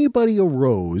give anybody a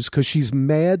rose because she's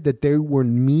mad that they were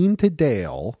mean to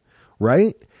Dale,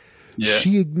 right? Yeah.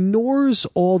 She ignores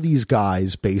all these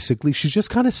guys, basically. She's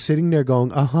just kind of sitting there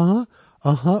going,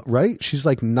 right? She's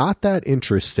like not that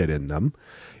interested in them.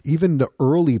 Even the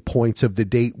early points of the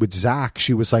date with Zach,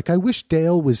 she was like, I wish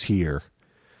Dale was here.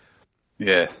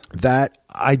 Yeah. That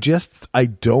I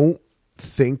don't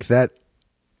think that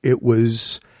it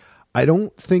was, I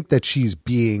don't think that she's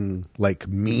being like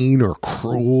mean or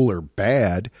cruel or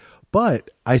bad, but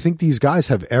I think these guys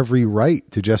have every right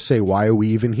to just say, why are we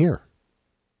even here?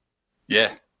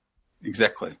 Yeah,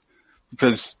 exactly.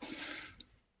 Because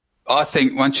I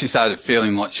think once she started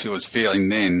feeling like she was feeling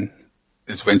then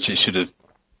is when she should have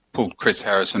pulled Chris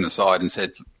Harrison aside and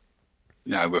said,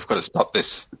 we've got to stop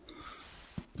this.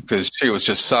 Because she was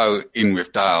just so in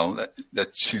with Dale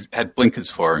that she had blinkers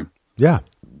for him. Yeah.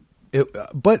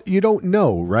 But you don't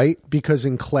know, right? Because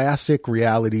in classic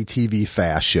reality TV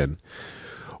fashion,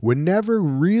 we're never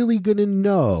really going to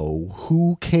know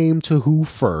who came to who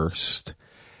first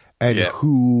and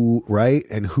who, right?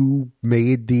 And who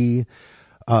made the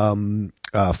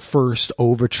first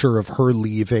overture of her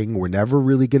leaving. We're never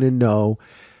really going to know.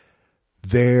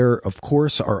 There, of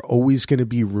course, are always going to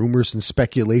be rumors and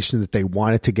speculation that they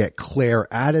wanted to get Claire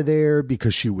out of there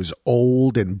because she was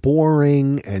old and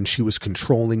boring and she was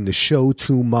controlling the show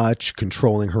too much,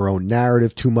 controlling her own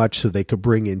narrative too much, so they could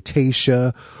bring in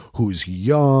Tayshia, who's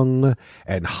young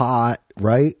and hot,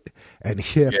 right? And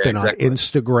hip and exactly. On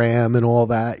Instagram and all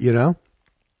that, you know?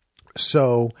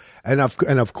 So, and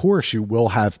of course you will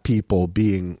have people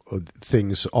being,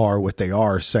 things are what they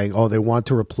are, saying, oh, they want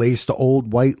to replace the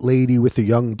old white lady with the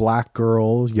young black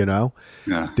girl, you know?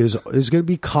 Yeah. There's going to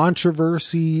be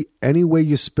controversy any way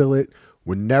you spill it.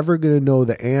 We're never going to know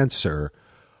the answer,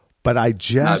 but I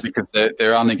just... No, because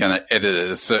they're only going to edit it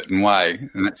a certain way,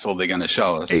 and that's all they're going to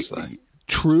show us. So.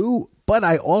 True, but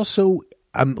I also,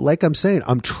 I'm saying,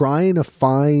 I'm trying to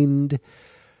find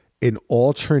an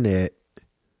alternate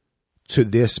to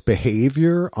this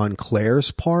behavior on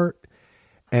Claire's part,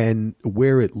 and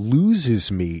where it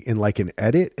loses me in like an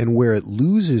edit, and where it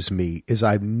loses me is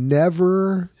I've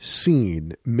never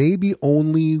seen, maybe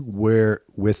only where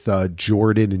with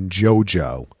Jordan and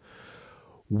JoJo,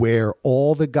 where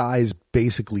all the guys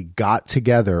basically got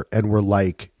together and were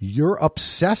like, you're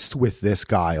obsessed with this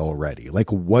guy already. Like,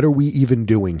 what are we even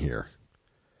doing here?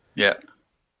 Yeah.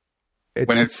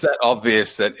 When it's that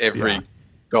obvious that every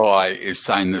guy is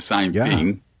saying the same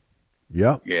thing.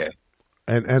 Yeah. Yeah.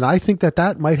 And I think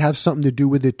that might have something to do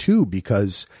with it too,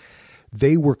 because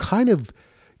they were kind of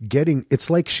getting, it's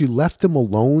like she left them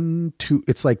alone to,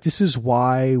 it's like, this is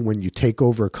why when you take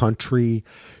over a country,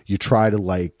 you try to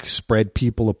like spread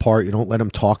people apart. You don't let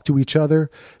them talk to each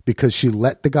other, because she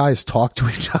let the guys talk to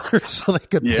each other so they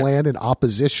could plan an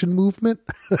opposition movement.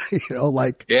 You know,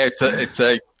 like, it's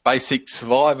a basic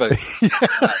survivor.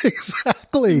 Yeah,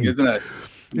 exactly. Isn't it?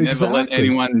 Never let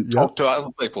anyone talk to other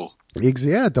people.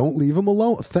 Yeah, don't leave them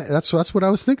alone. That's what I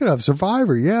was thinking of.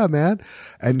 Survivor, yeah, man.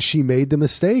 And she made the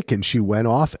mistake, and she went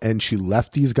off and she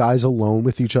left these guys alone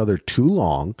with each other too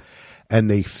long,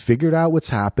 and they figured out what's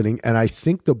happening. And I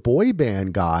think the boy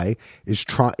band guy is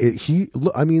trying.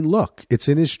 I mean, look, it's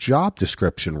in his job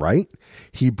description, right?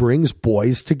 He brings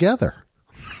boys together.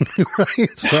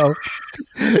 Right, so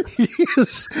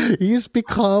he's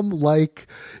become like,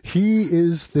 he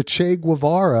is the Che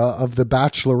Guevara of the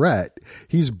Bachelorette.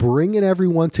 He's bringing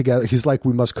everyone together. He's like,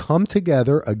 we must come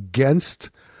together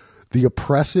against the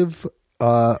oppressive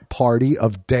party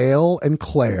of Dale and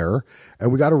Claire,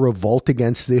 and we got to revolt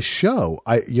against this show.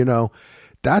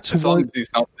 That's as long as he's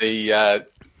not the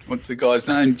what's the guy's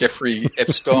name, Jeffrey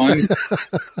Epstein.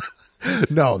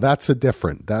 No, that's so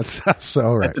right. That's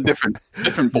a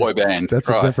different boy band. That's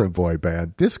right. A different boy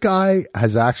band. This guy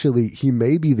he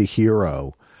may be the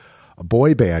hero, a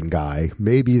boy band guy,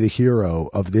 may be the hero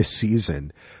of this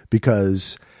season,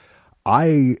 because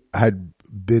I had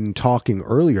been talking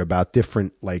earlier about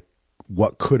different, like,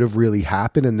 what could have really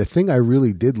happened. And the thing I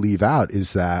really did leave out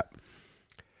is that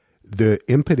the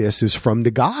impetus is from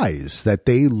the guys, that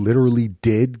they literally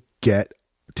did get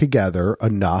together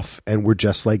enough and we're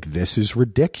just like, this is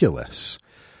ridiculous.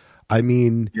 I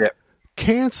mean,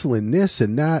 canceling this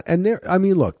and that. And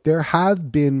look, there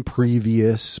have been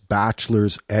previous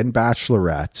bachelors and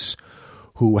bachelorettes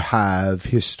who have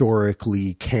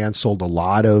historically canceled a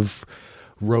lot of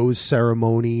rose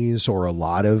ceremonies or a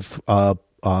lot of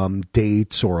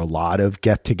dates or a lot of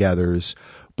get-togethers.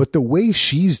 But the way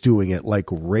she's doing it, like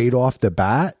right off the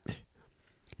bat,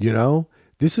 you know,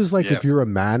 this is like if you're a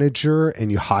manager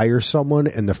and you hire someone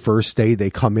and the first day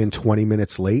they come in 20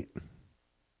 minutes late,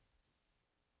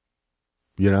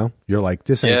 you know, you're like,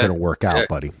 this ain't going to work out,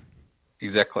 buddy.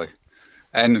 Exactly.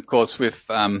 And of course, with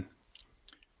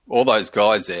all those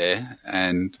guys there,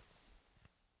 and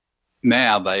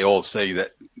now they all see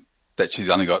that she's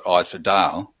only got eyes for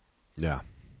Dale. Yeah.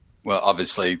 Well,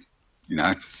 obviously, you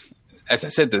know, as I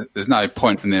said, there's no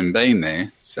point in them being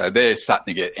there. So they're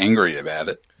starting to get angry about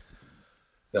it.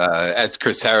 As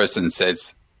Chris Harrison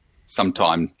says,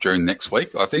 sometime during next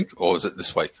week, I think, or was it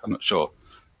this week? I'm not sure.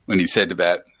 When he said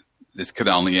about this could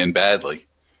only end badly.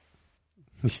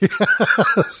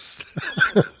 Yes,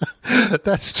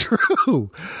 that's true.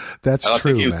 That's true. I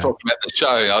think he was talking about the show.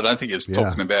 I don't think he was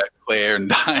talking about Claire and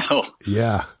Dale.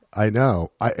 Yeah, I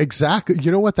know. Exactly.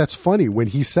 You know what? That's funny. When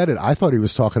he said it, I thought he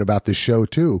was talking about the show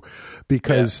too,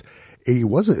 because he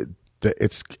wasn't.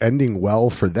 It's ending well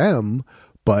for them.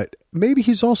 But maybe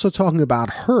he's also talking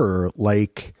about her,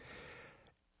 like,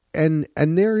 and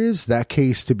there is that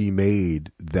case to be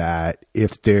made that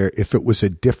if it was a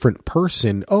different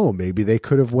person, oh, maybe they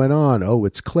could have went on. Oh,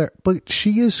 it's Claire, but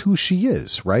she is who she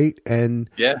is, right? And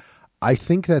I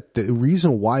think that the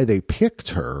reason why they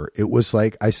picked her, it was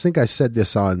like, I think I said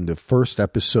this on the first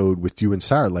episode with you and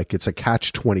Sarah, like, it's a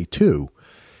catch-22.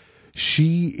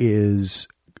 She is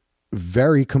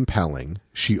very compelling.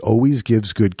 She always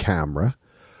gives good camera,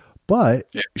 but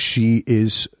she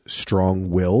is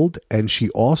strong-willed, and she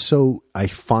also, I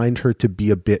find her to be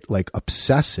a bit like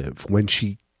obsessive. When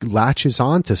she latches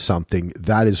onto something,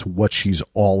 that is what she's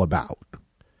all about.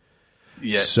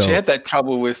 Yeah, so, she had that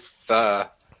trouble with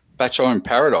Bachelor in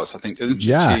Paradise, I think, didn't she?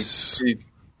 Yes. She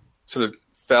sort of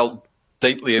fell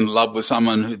deeply in love with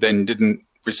someone who then didn't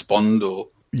respond or...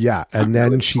 Yeah, and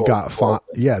then she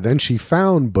then she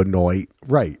found Benoit.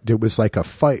 Right, there was like a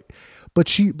fight, but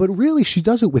really she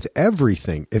does it with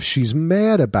everything. If she's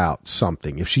mad about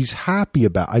something, if she's happy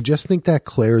about, I just think that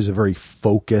Claire is a very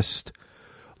focused,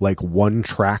 like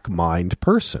one-track mind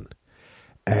person,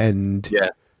 and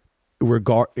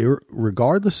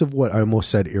regardless of what I almost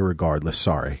said, irregardless.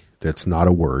 Sorry, that's not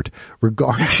a word.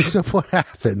 Regardless of what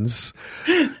happens,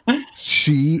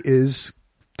 she is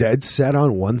dead set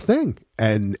on one thing.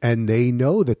 And they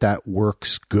know that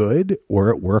works good or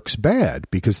it works bad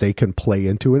because they can play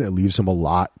into it. It leaves them a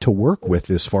lot to work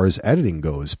with as far as editing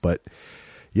goes. But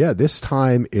yeah, this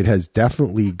time it has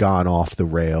definitely gone off the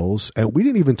rails. And we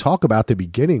didn't even talk about the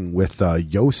beginning with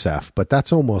Yosef, but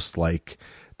that's almost like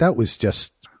that was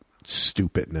just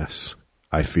stupidness,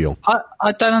 I feel.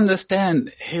 I don't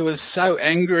understand. He was so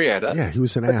angry at her. Yeah, he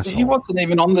was an asshole. He wasn't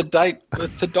even on the date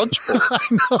with the dodgeball. I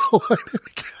know.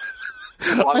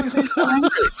 Why was he so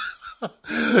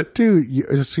angry?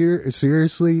 Dude,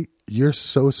 seriously, you're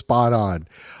so spot on.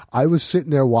 I was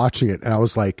sitting there watching it and I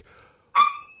was like,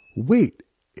 wait,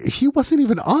 he wasn't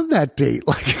even on that date.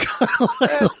 Like,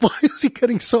 why is he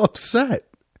getting so upset?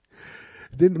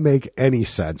 It didn't make any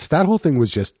sense. That whole thing was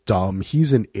just dumb.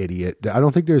 He's an idiot. I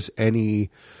don't think there's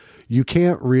any, you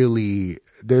can't really,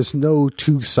 there's no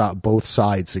both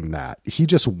sides in that. He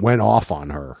just went off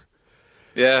on her.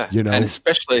 Yeah, and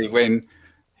especially when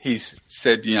he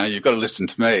said, you've got to listen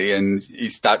to me, and he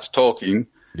starts talking.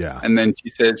 Yeah, and then she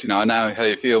says, I know how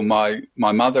you feel. My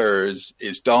mother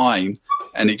is dying,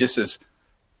 and he just says,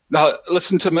 no,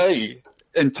 listen to me,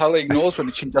 and totally ignores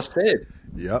what she just said.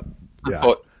 Yep. Yeah. I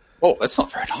thought, oh, that's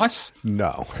not very nice.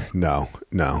 No.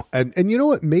 And you know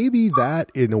what? Maybe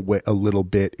that in a way, a little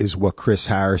bit is what Chris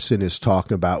Harrison is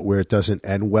talking about, where it doesn't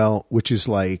end well, which is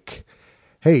like,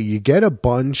 hey, you get a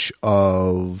bunch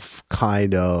of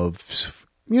kind of,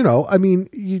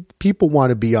 people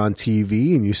want to be on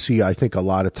TV, and you see, I think a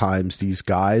lot of times these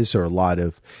guys are a lot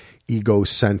of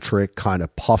egocentric, kind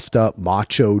of puffed up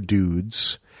macho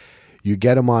dudes. You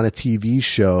get them on a TV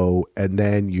show and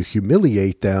then you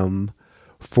humiliate them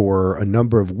for a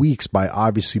number of weeks by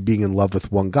obviously being in love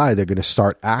with one guy. They're going to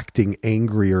start acting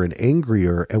angrier and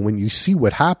angrier. And when you see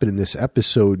what happened in this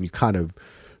episode and you kind of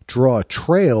draw a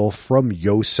trail from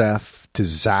Yosef to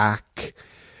Zach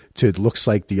to it looks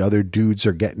like the other dudes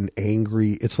are getting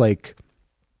angry. It's like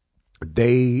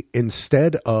they,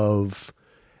 instead of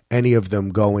any of them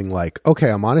going like,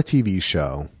 okay, I'm on a TV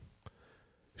show.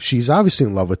 She's obviously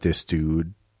in love with this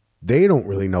dude. They don't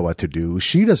really know what to do.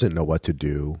 She doesn't know what to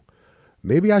do.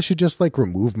 Maybe I should just like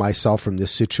remove myself from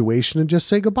this situation and just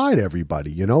say goodbye to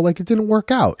everybody. Like it didn't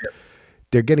work out. Yeah.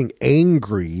 They're getting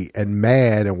angry and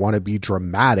mad and want to be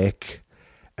dramatic,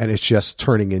 and it's just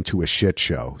turning into a shit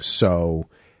show. So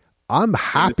I'm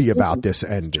happy about this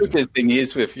ending. The thing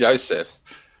is with Yosef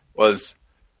was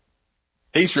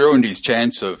he's ruined his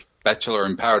chance of Bachelor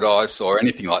in Paradise or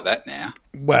anything like that now.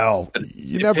 Well,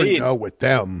 you never know with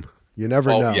them. You never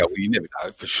know. Yeah, well, you never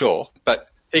know for sure. But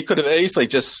he could have easily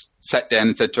just sat down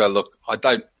and said to her, look,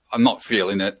 I'm not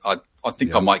feeling it. I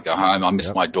think I might go home. I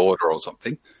miss my daughter or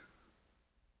something.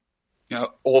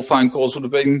 All phone calls would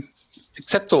have been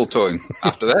acceptable to him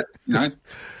after that.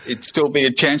 It'd still be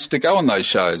a chance to go on those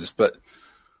shows. But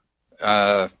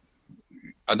I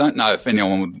don't know if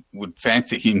anyone would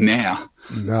fancy him now.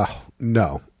 No.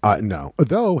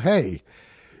 Though, hey,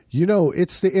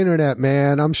 it's the internet,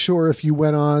 man. I'm sure if you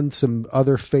went on some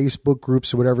other Facebook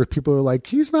groups or whatever, people are like,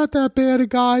 he's not that bad a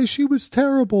guy. She was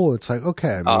terrible. It's like,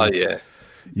 okay.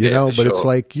 Yeah. But sure. It's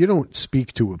like you don't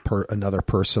speak to another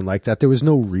person like that. There was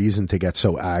no reason to get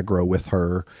so aggro with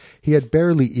her. He had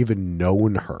barely even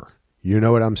known her. You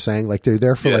know what I'm saying? Like they're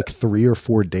there for like 3 or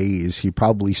 4 days. He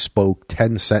probably spoke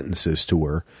 10 sentences to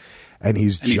her. And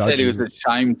he's judging. He said he was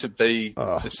ashamed to be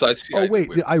associated. Oh, wait,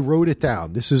 with. I wrote it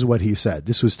down. This is what he said.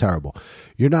 This was terrible.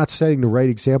 You're not setting the right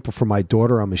example for my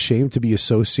daughter. I'm ashamed to be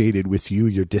associated with you.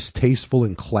 You're distasteful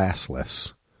and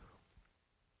classless.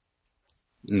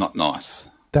 Not nice.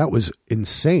 That was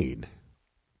insane.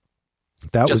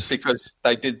 Just because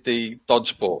they did the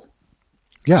dodgeball.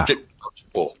 Yeah. Strip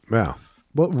dodgeball. Yeah.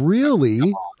 But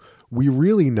really, we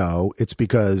really know it's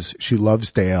because she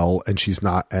loves Dale and she's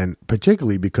not, and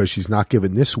particularly because she's not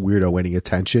giving this weirdo any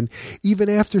attention, even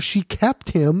after she kept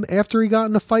him after he got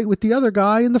in a fight with the other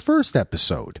guy in the first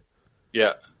episode.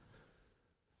 Yeah.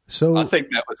 So I think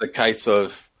that was a case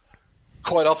of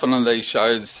quite often on these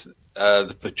shows,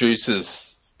 the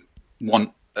producers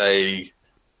want a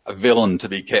villain to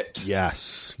be kept.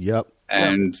 Yes. Yep.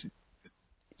 And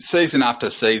season after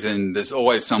season, there's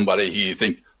always somebody who you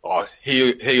think, oh,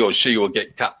 he or she will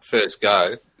get cut first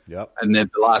go. Yep. And then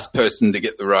the last person to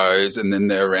get the rose, and then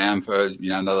they're around for,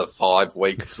 another 5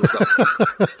 weeks or something.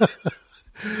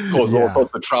 Cause all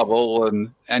sorts of trouble.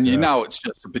 And you know it's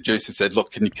just the producer said,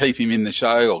 look, can you keep him in the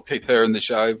show or keep her in the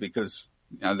show because,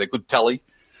 they're good telly.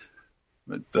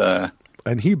 But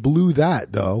and he blew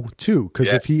that, though, too,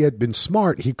 because if he had been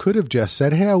smart, he could have just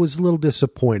said, hey, I was a little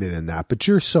disappointed in that, but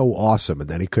you're so awesome. And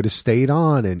then he could have stayed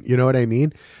on, and you know what I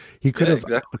mean? He could have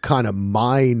kind of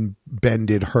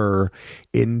mind-bended her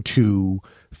into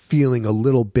feeling a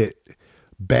little bit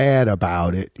bad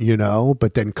about it,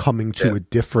 but then coming to a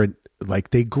different, like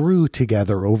they grew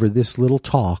together over this little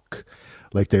talk,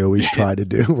 like they always try to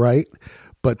do, right?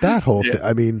 But that whole thing,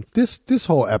 I mean, this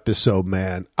whole episode,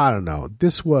 man, I don't know.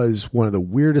 This was one of the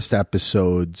weirdest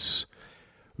episodes.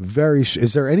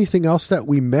 Is there anything else that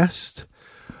we missed?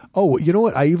 Oh, you know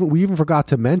what? We even forgot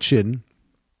to mention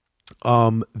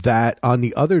that on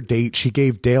the other date, she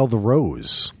gave Dale the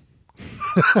rose.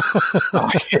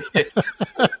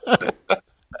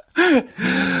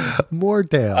 More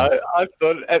Dale. I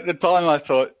thought at the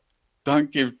time,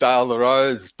 don't give Dale the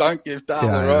rose. Don't give Dale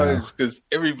the rose because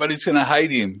everybody's going to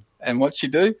hate him. And what she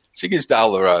do? She gives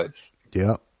Dale the rose.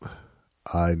 Yep.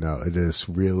 I know. It is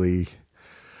really...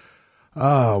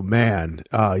 Oh, man.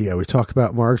 We talk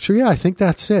about Margaret. Yeah, I think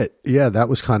that's it. Yeah, that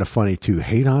was kind of funny, too.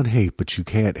 Hate on hate, but you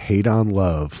can't hate on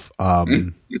love.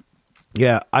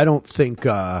 Yeah, I don't think...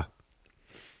 I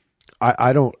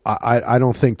don't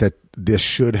think that this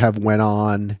should have went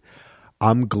on.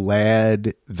 I'm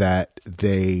glad that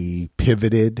they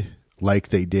pivoted like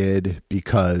they did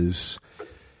because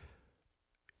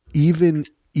even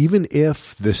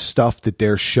if the stuff that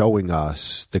they're showing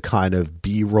us, the kind of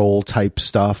B-roll type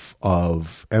stuff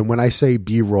of, and when I say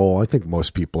B-roll, I think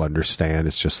most people understand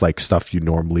it's just like stuff you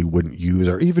normally wouldn't use,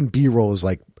 or even B-roll is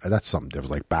like, that's something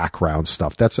different, like background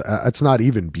stuff. It's not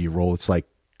even B-roll. It's like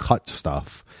cut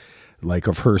stuff, like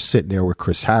of her sitting there with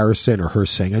Chris Harrison or her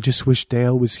saying, I just wish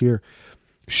Dale was here.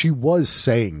 She was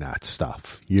saying that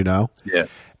stuff, Yeah.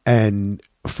 And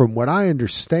from what I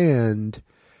understand,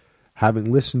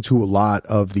 having listened to a lot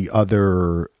of the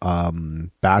other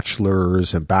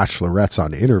bachelors and bachelorettes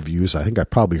on interviews, I think I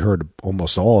probably heard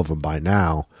almost all of them by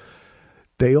now.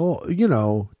 They all,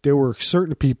 there were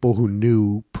certain people who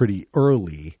knew pretty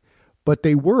early, but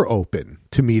they were open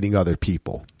to meeting other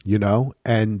people,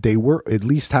 and they were at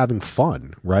least having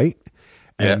fun, right?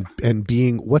 And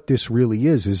being what this really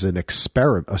is an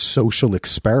experiment, a social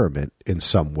experiment in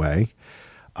some way.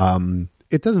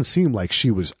 It doesn't seem like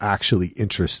she was actually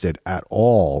interested at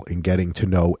all in getting to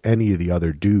know any of the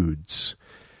other dudes.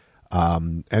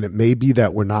 And it may be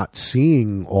that we're not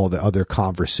seeing all the other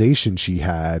conversations she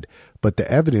had, but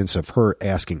the evidence of her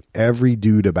asking every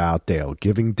dude about Dale,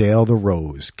 giving Dale the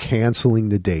rose, canceling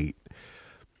the date,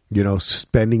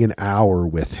 spending an hour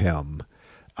with him,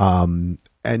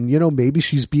 and, maybe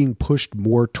she's being pushed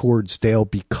more towards Dale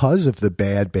because of the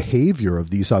bad behavior of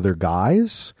these other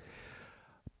guys.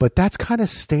 But that's kind of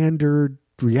standard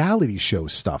reality show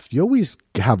stuff. You always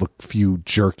have a few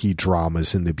jerky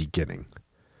dramas in the beginning.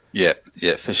 Yeah,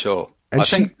 for sure. And I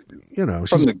think,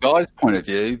 from the guy's point of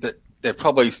view, that they're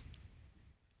probably...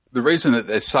 The reason that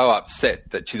they're so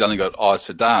upset that she's only got eyes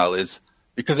for Dale is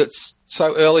because it's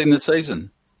so early in the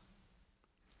season.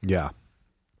 Yeah.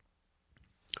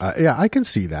 I can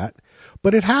see that,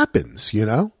 but it happens,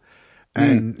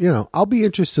 and, I'll be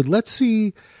interested. Let's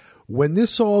see when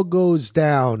this all goes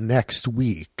down next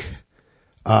week.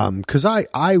 Cause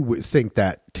I would think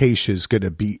that Tayshia's going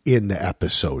to be in the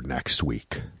episode next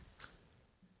week.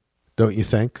 Don't you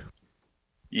think?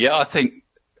 Yeah. I think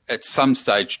at some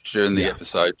stage during the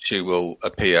episode, she will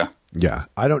appear. Yeah.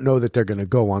 I don't know that they're going to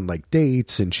go on like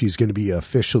dates and she's going to be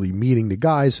officially meeting the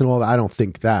guys and all that. I don't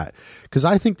think that, because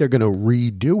I think they're going to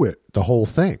redo it, the whole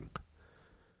thing.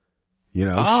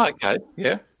 Okay.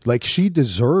 Yeah. Like she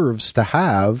deserves to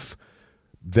have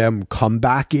them come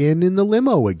back in the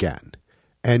limo again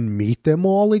and meet them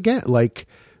all again. Like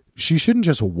she shouldn't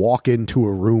just walk into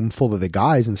a room full of the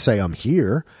guys and say, I'm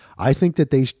here. I think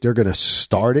that they're going to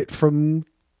start it from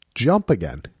jump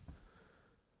again.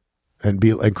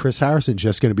 And Chris Harrison's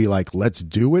just going to be like, let's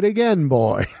do it again,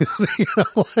 boys. So,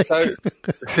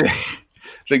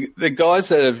 the guys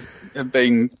that have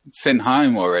been sent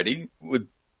home already, would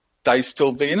they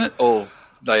still be in it, or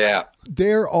they out?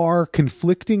 There are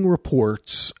conflicting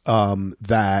reports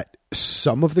that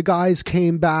some of the guys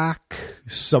came back.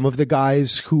 Some of the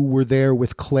guys who were there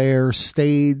with Claire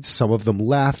stayed. Some of them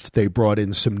left. They brought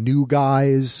in some new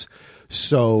guys.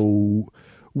 So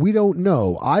we don't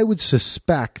know. I would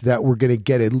suspect that we're going to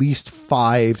get at least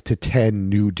 5 to 10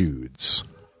 new dudes.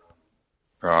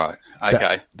 Right.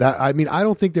 Okay. I mean, I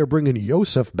don't think they're bringing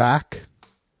Yosef back.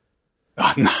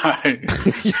 Oh, no.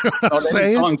 You know what I'm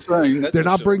saying? Soon, they're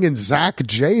not bringing Zach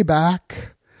J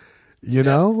back. You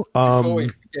know? Before we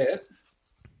forget,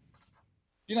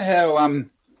 you know how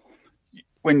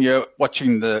when you're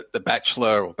watching the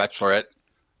Bachelor or Bachelorette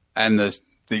and the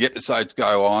episodes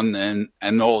go on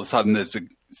and all of a sudden there's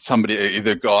somebody,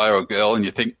 either a guy or a girl, and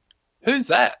you think, who's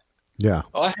that? Yeah.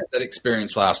 I had that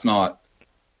experience last night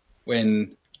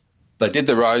when they did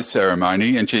the rose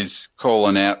ceremony and she's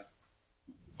calling out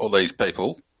all these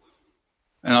people.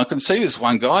 And I could see this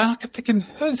one guy and I kept thinking,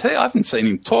 who's he? I haven't seen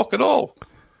him talk at all.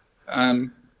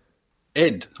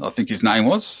 Ed, I think his name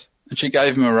was. And she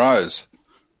gave him a rose.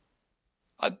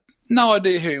 I had no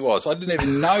idea who he was. I didn't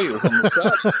even know he was on the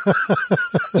show.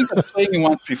 I think I'd seen him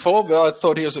once before, but I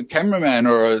thought he was a cameraman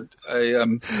or a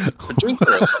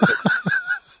drinker or something.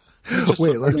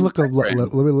 Wait, let me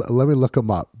look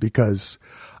him up, because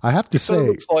I have to say, it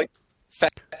looks like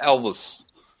Fat Elvis.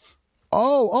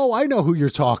 Oh, I know who you're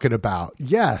talking about.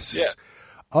 Yes. Yeah.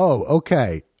 Oh,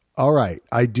 okay. All right.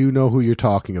 I do know who you're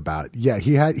talking about. Yeah,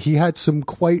 he had some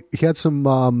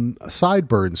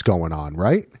sideburns going on,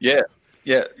 right? Yeah.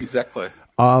 Yeah, exactly.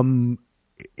 I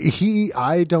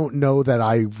don't know that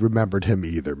I remembered him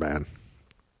either, man.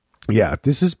 Yeah,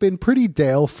 this has been pretty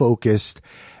Dale focused,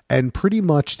 and pretty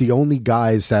much the only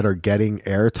guys that are getting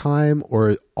airtime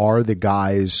are the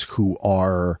guys who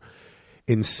are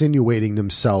insinuating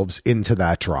themselves into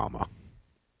that drama.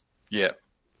 Yeah.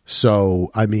 So,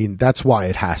 I mean, that's why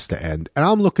it has to end. And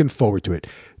I'm looking forward to it.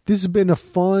 This has been a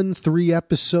fun 3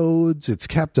 episodes. It's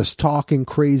kept us talking.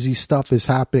 Crazy stuff is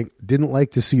happening. Didn't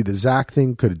like to see the Zach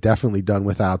thing. Could have definitely done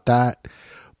without that.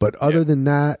 But other than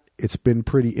that, it's been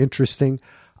pretty interesting.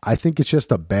 I think it's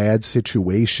just a bad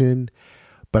situation.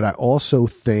 But I also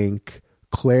think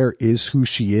Claire is who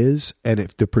she is. And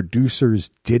if the producers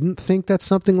didn't think that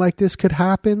something like this could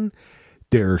happen,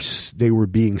 they were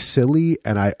being silly.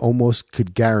 And I almost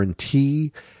could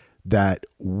guarantee that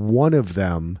one of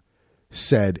them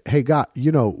said, hey, God,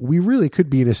 we really could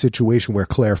be in a situation where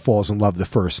Claire falls in love the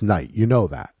first night. You know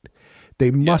that.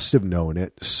 They must have known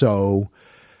it. So,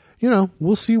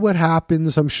 we'll see what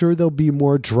happens. I'm sure there'll be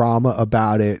more drama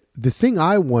about it. The thing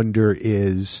I wonder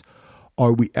is,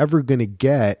 are we ever going to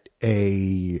get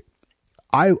they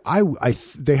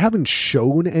haven't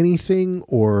shown anything,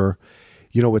 or,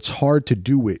 it's hard to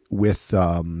do it with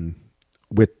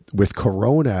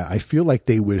Corona. I feel like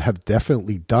they would have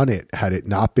definitely done it had it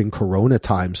not been Corona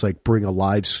times, like bring a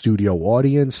live studio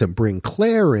audience and bring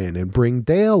Claire in and bring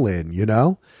Dale in,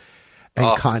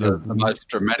 and kind of the most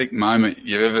dramatic moment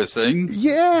you've ever seen.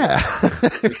 Yeah,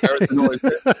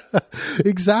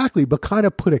 exactly. But kind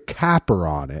of put a capper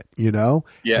on it,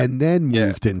 and then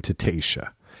moved into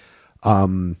Tayshia.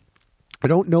 I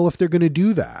don't know if they're going to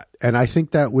do that. And I think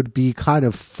that would be kind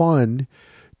of fun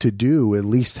to do, at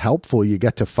least helpful. You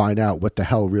get to find out what the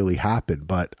hell really happened.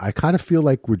 But I kind of feel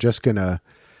like we're just going to,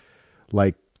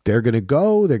 they're going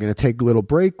to take a little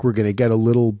break. We're going to get a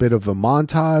little bit of a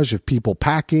montage of people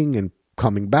packing and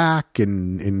coming back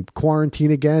and in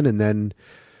quarantine again. And then,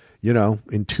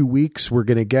 in 2 weeks, we're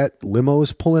going to get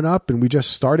limos pulling up and we just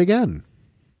start again.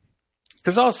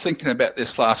 Because I was thinking about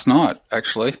this last night,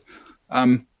 actually.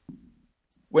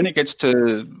 When it gets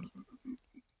to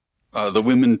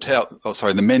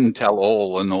the men tell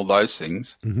all and all those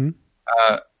things,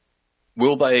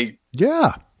 will they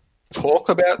talk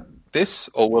about this,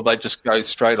 or will they just go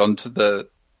straight on to the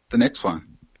next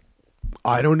one?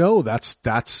 I don't know. That's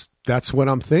what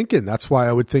I'm thinking. That's why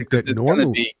I would think that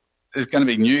normally there's going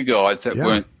to be new guys that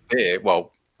weren't there.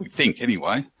 Well, we think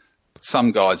anyway.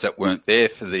 Some guys that weren't there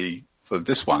for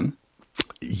this one.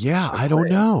 Yeah, I don't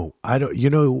know.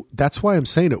 That's why I'm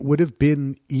saying it would have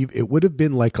been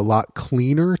like a lot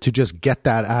cleaner to just get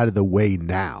that out of the way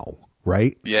now,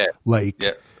 right? Yeah.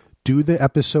 Do the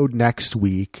episode next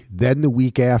week, then the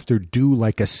week after, do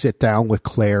like a sit down with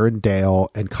Claire and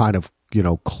Dale and kind of,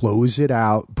 close it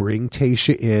out, bring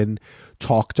Tayshia in,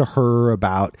 talk to her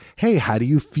about, hey, how do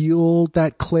you feel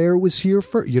that Claire was here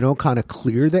for, kind of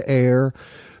clear the air,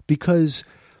 because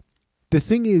the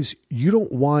thing is, you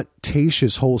don't want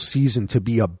Tayshia's whole season to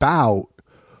be about,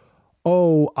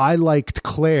 oh, I liked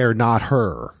Claire, not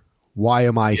her. Why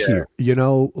am I here? You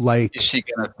know, like, is she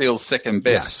going to feel second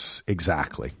best? Yes,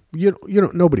 exactly. You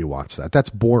know, nobody wants that. That's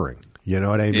boring. You know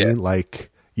what I mean?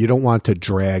 Like, you don't want to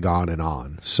drag on and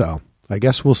on. So I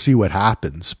guess we'll see what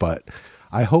happens, but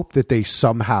I hope that they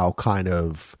somehow kind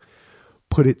of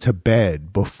put it to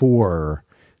bed before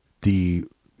the,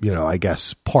 you know, I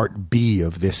guess part B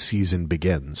of this season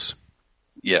begins.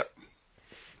 Yep.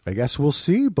 I guess we'll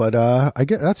see, but I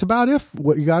guess that's about it.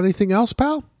 What, you got anything else,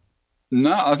 pal?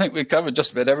 No, I think we covered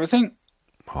just about everything.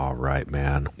 All right,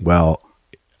 man. Well,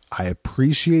 I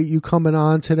appreciate you coming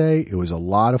on today. It was a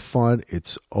lot of fun.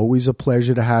 It's always a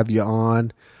pleasure to have you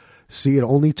on. See, it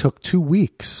only took 2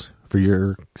 weeks for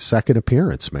your second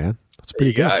appearance, man. That's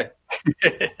pretty good.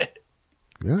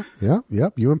 Yeah.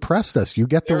 You impressed us. You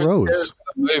get the rose.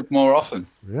 Move more often.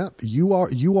 Yeah,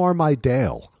 you are my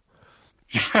Dale.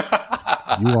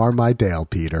 You are my Dale,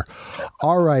 Peter.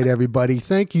 All right, everybody.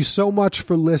 Thank you so much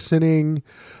for listening.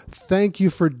 Thank you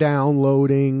for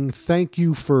downloading. Thank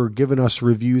you for giving us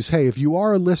reviews. Hey, if you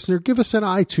are a listener, give us an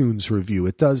iTunes review.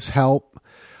 It does help.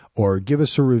 Or give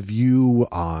us a review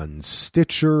on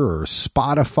Stitcher or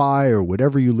Spotify or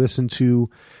whatever you listen to.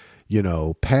 You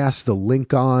know, pass the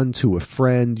link on to a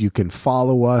friend. You can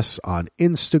follow us on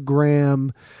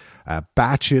Instagram,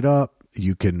 Batch It Up.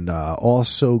 You can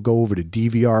also go over to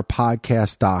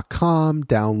dvrpodcast.com,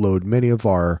 download many of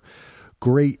our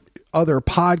great other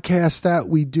podcasts that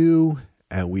we do,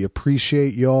 and we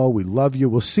appreciate y'all. We love you.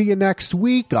 We'll see you next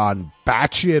week on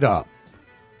Batch It Up.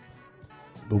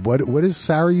 What does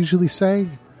Sarah usually say?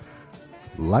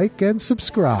 Like and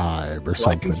subscribe or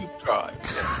something. Like and subscribe.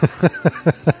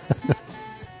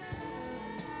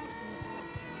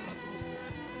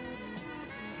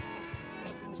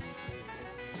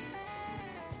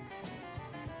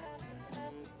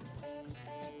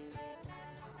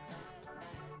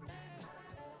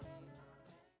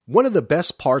 One of the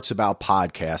best parts about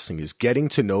podcasting is getting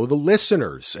to know the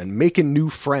listeners and making new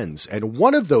friends. And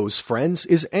one of those friends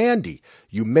is Andy.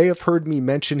 You may have heard me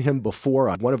mention him before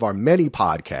on one of our many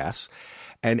podcasts.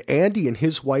 And Andy and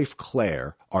his wife,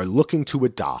 Claire, are looking to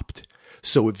adopt.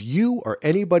 So if you or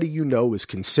anybody you know is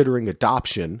considering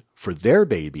adoption for their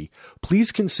baby,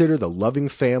 please consider the loving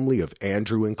family of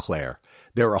Andrew and Claire.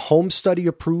 They're a home study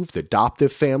approved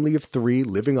adoptive family of 3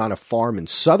 living on a farm in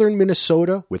southern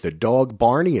Minnesota with a dog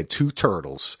Barney and 2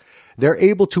 turtles. They're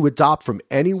able to adopt from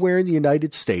anywhere in the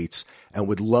United States and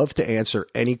would love to answer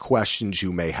any questions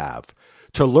you may have.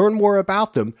 To learn more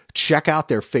about them, check out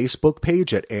their Facebook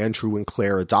page at Andrew and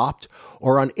Claire Adopt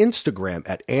or on Instagram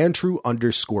at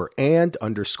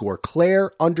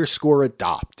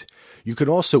Andrew_and_Claire_adopt. You can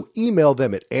also email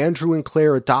them at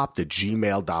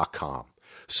andrewandclaireadopt@gmail.com.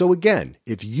 So again,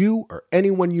 if you or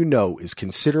anyone you know is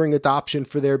considering adoption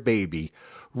for their baby,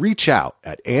 reach out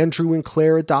at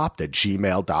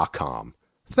andrewandclaireadopt@gmail.com.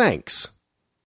 Thanks.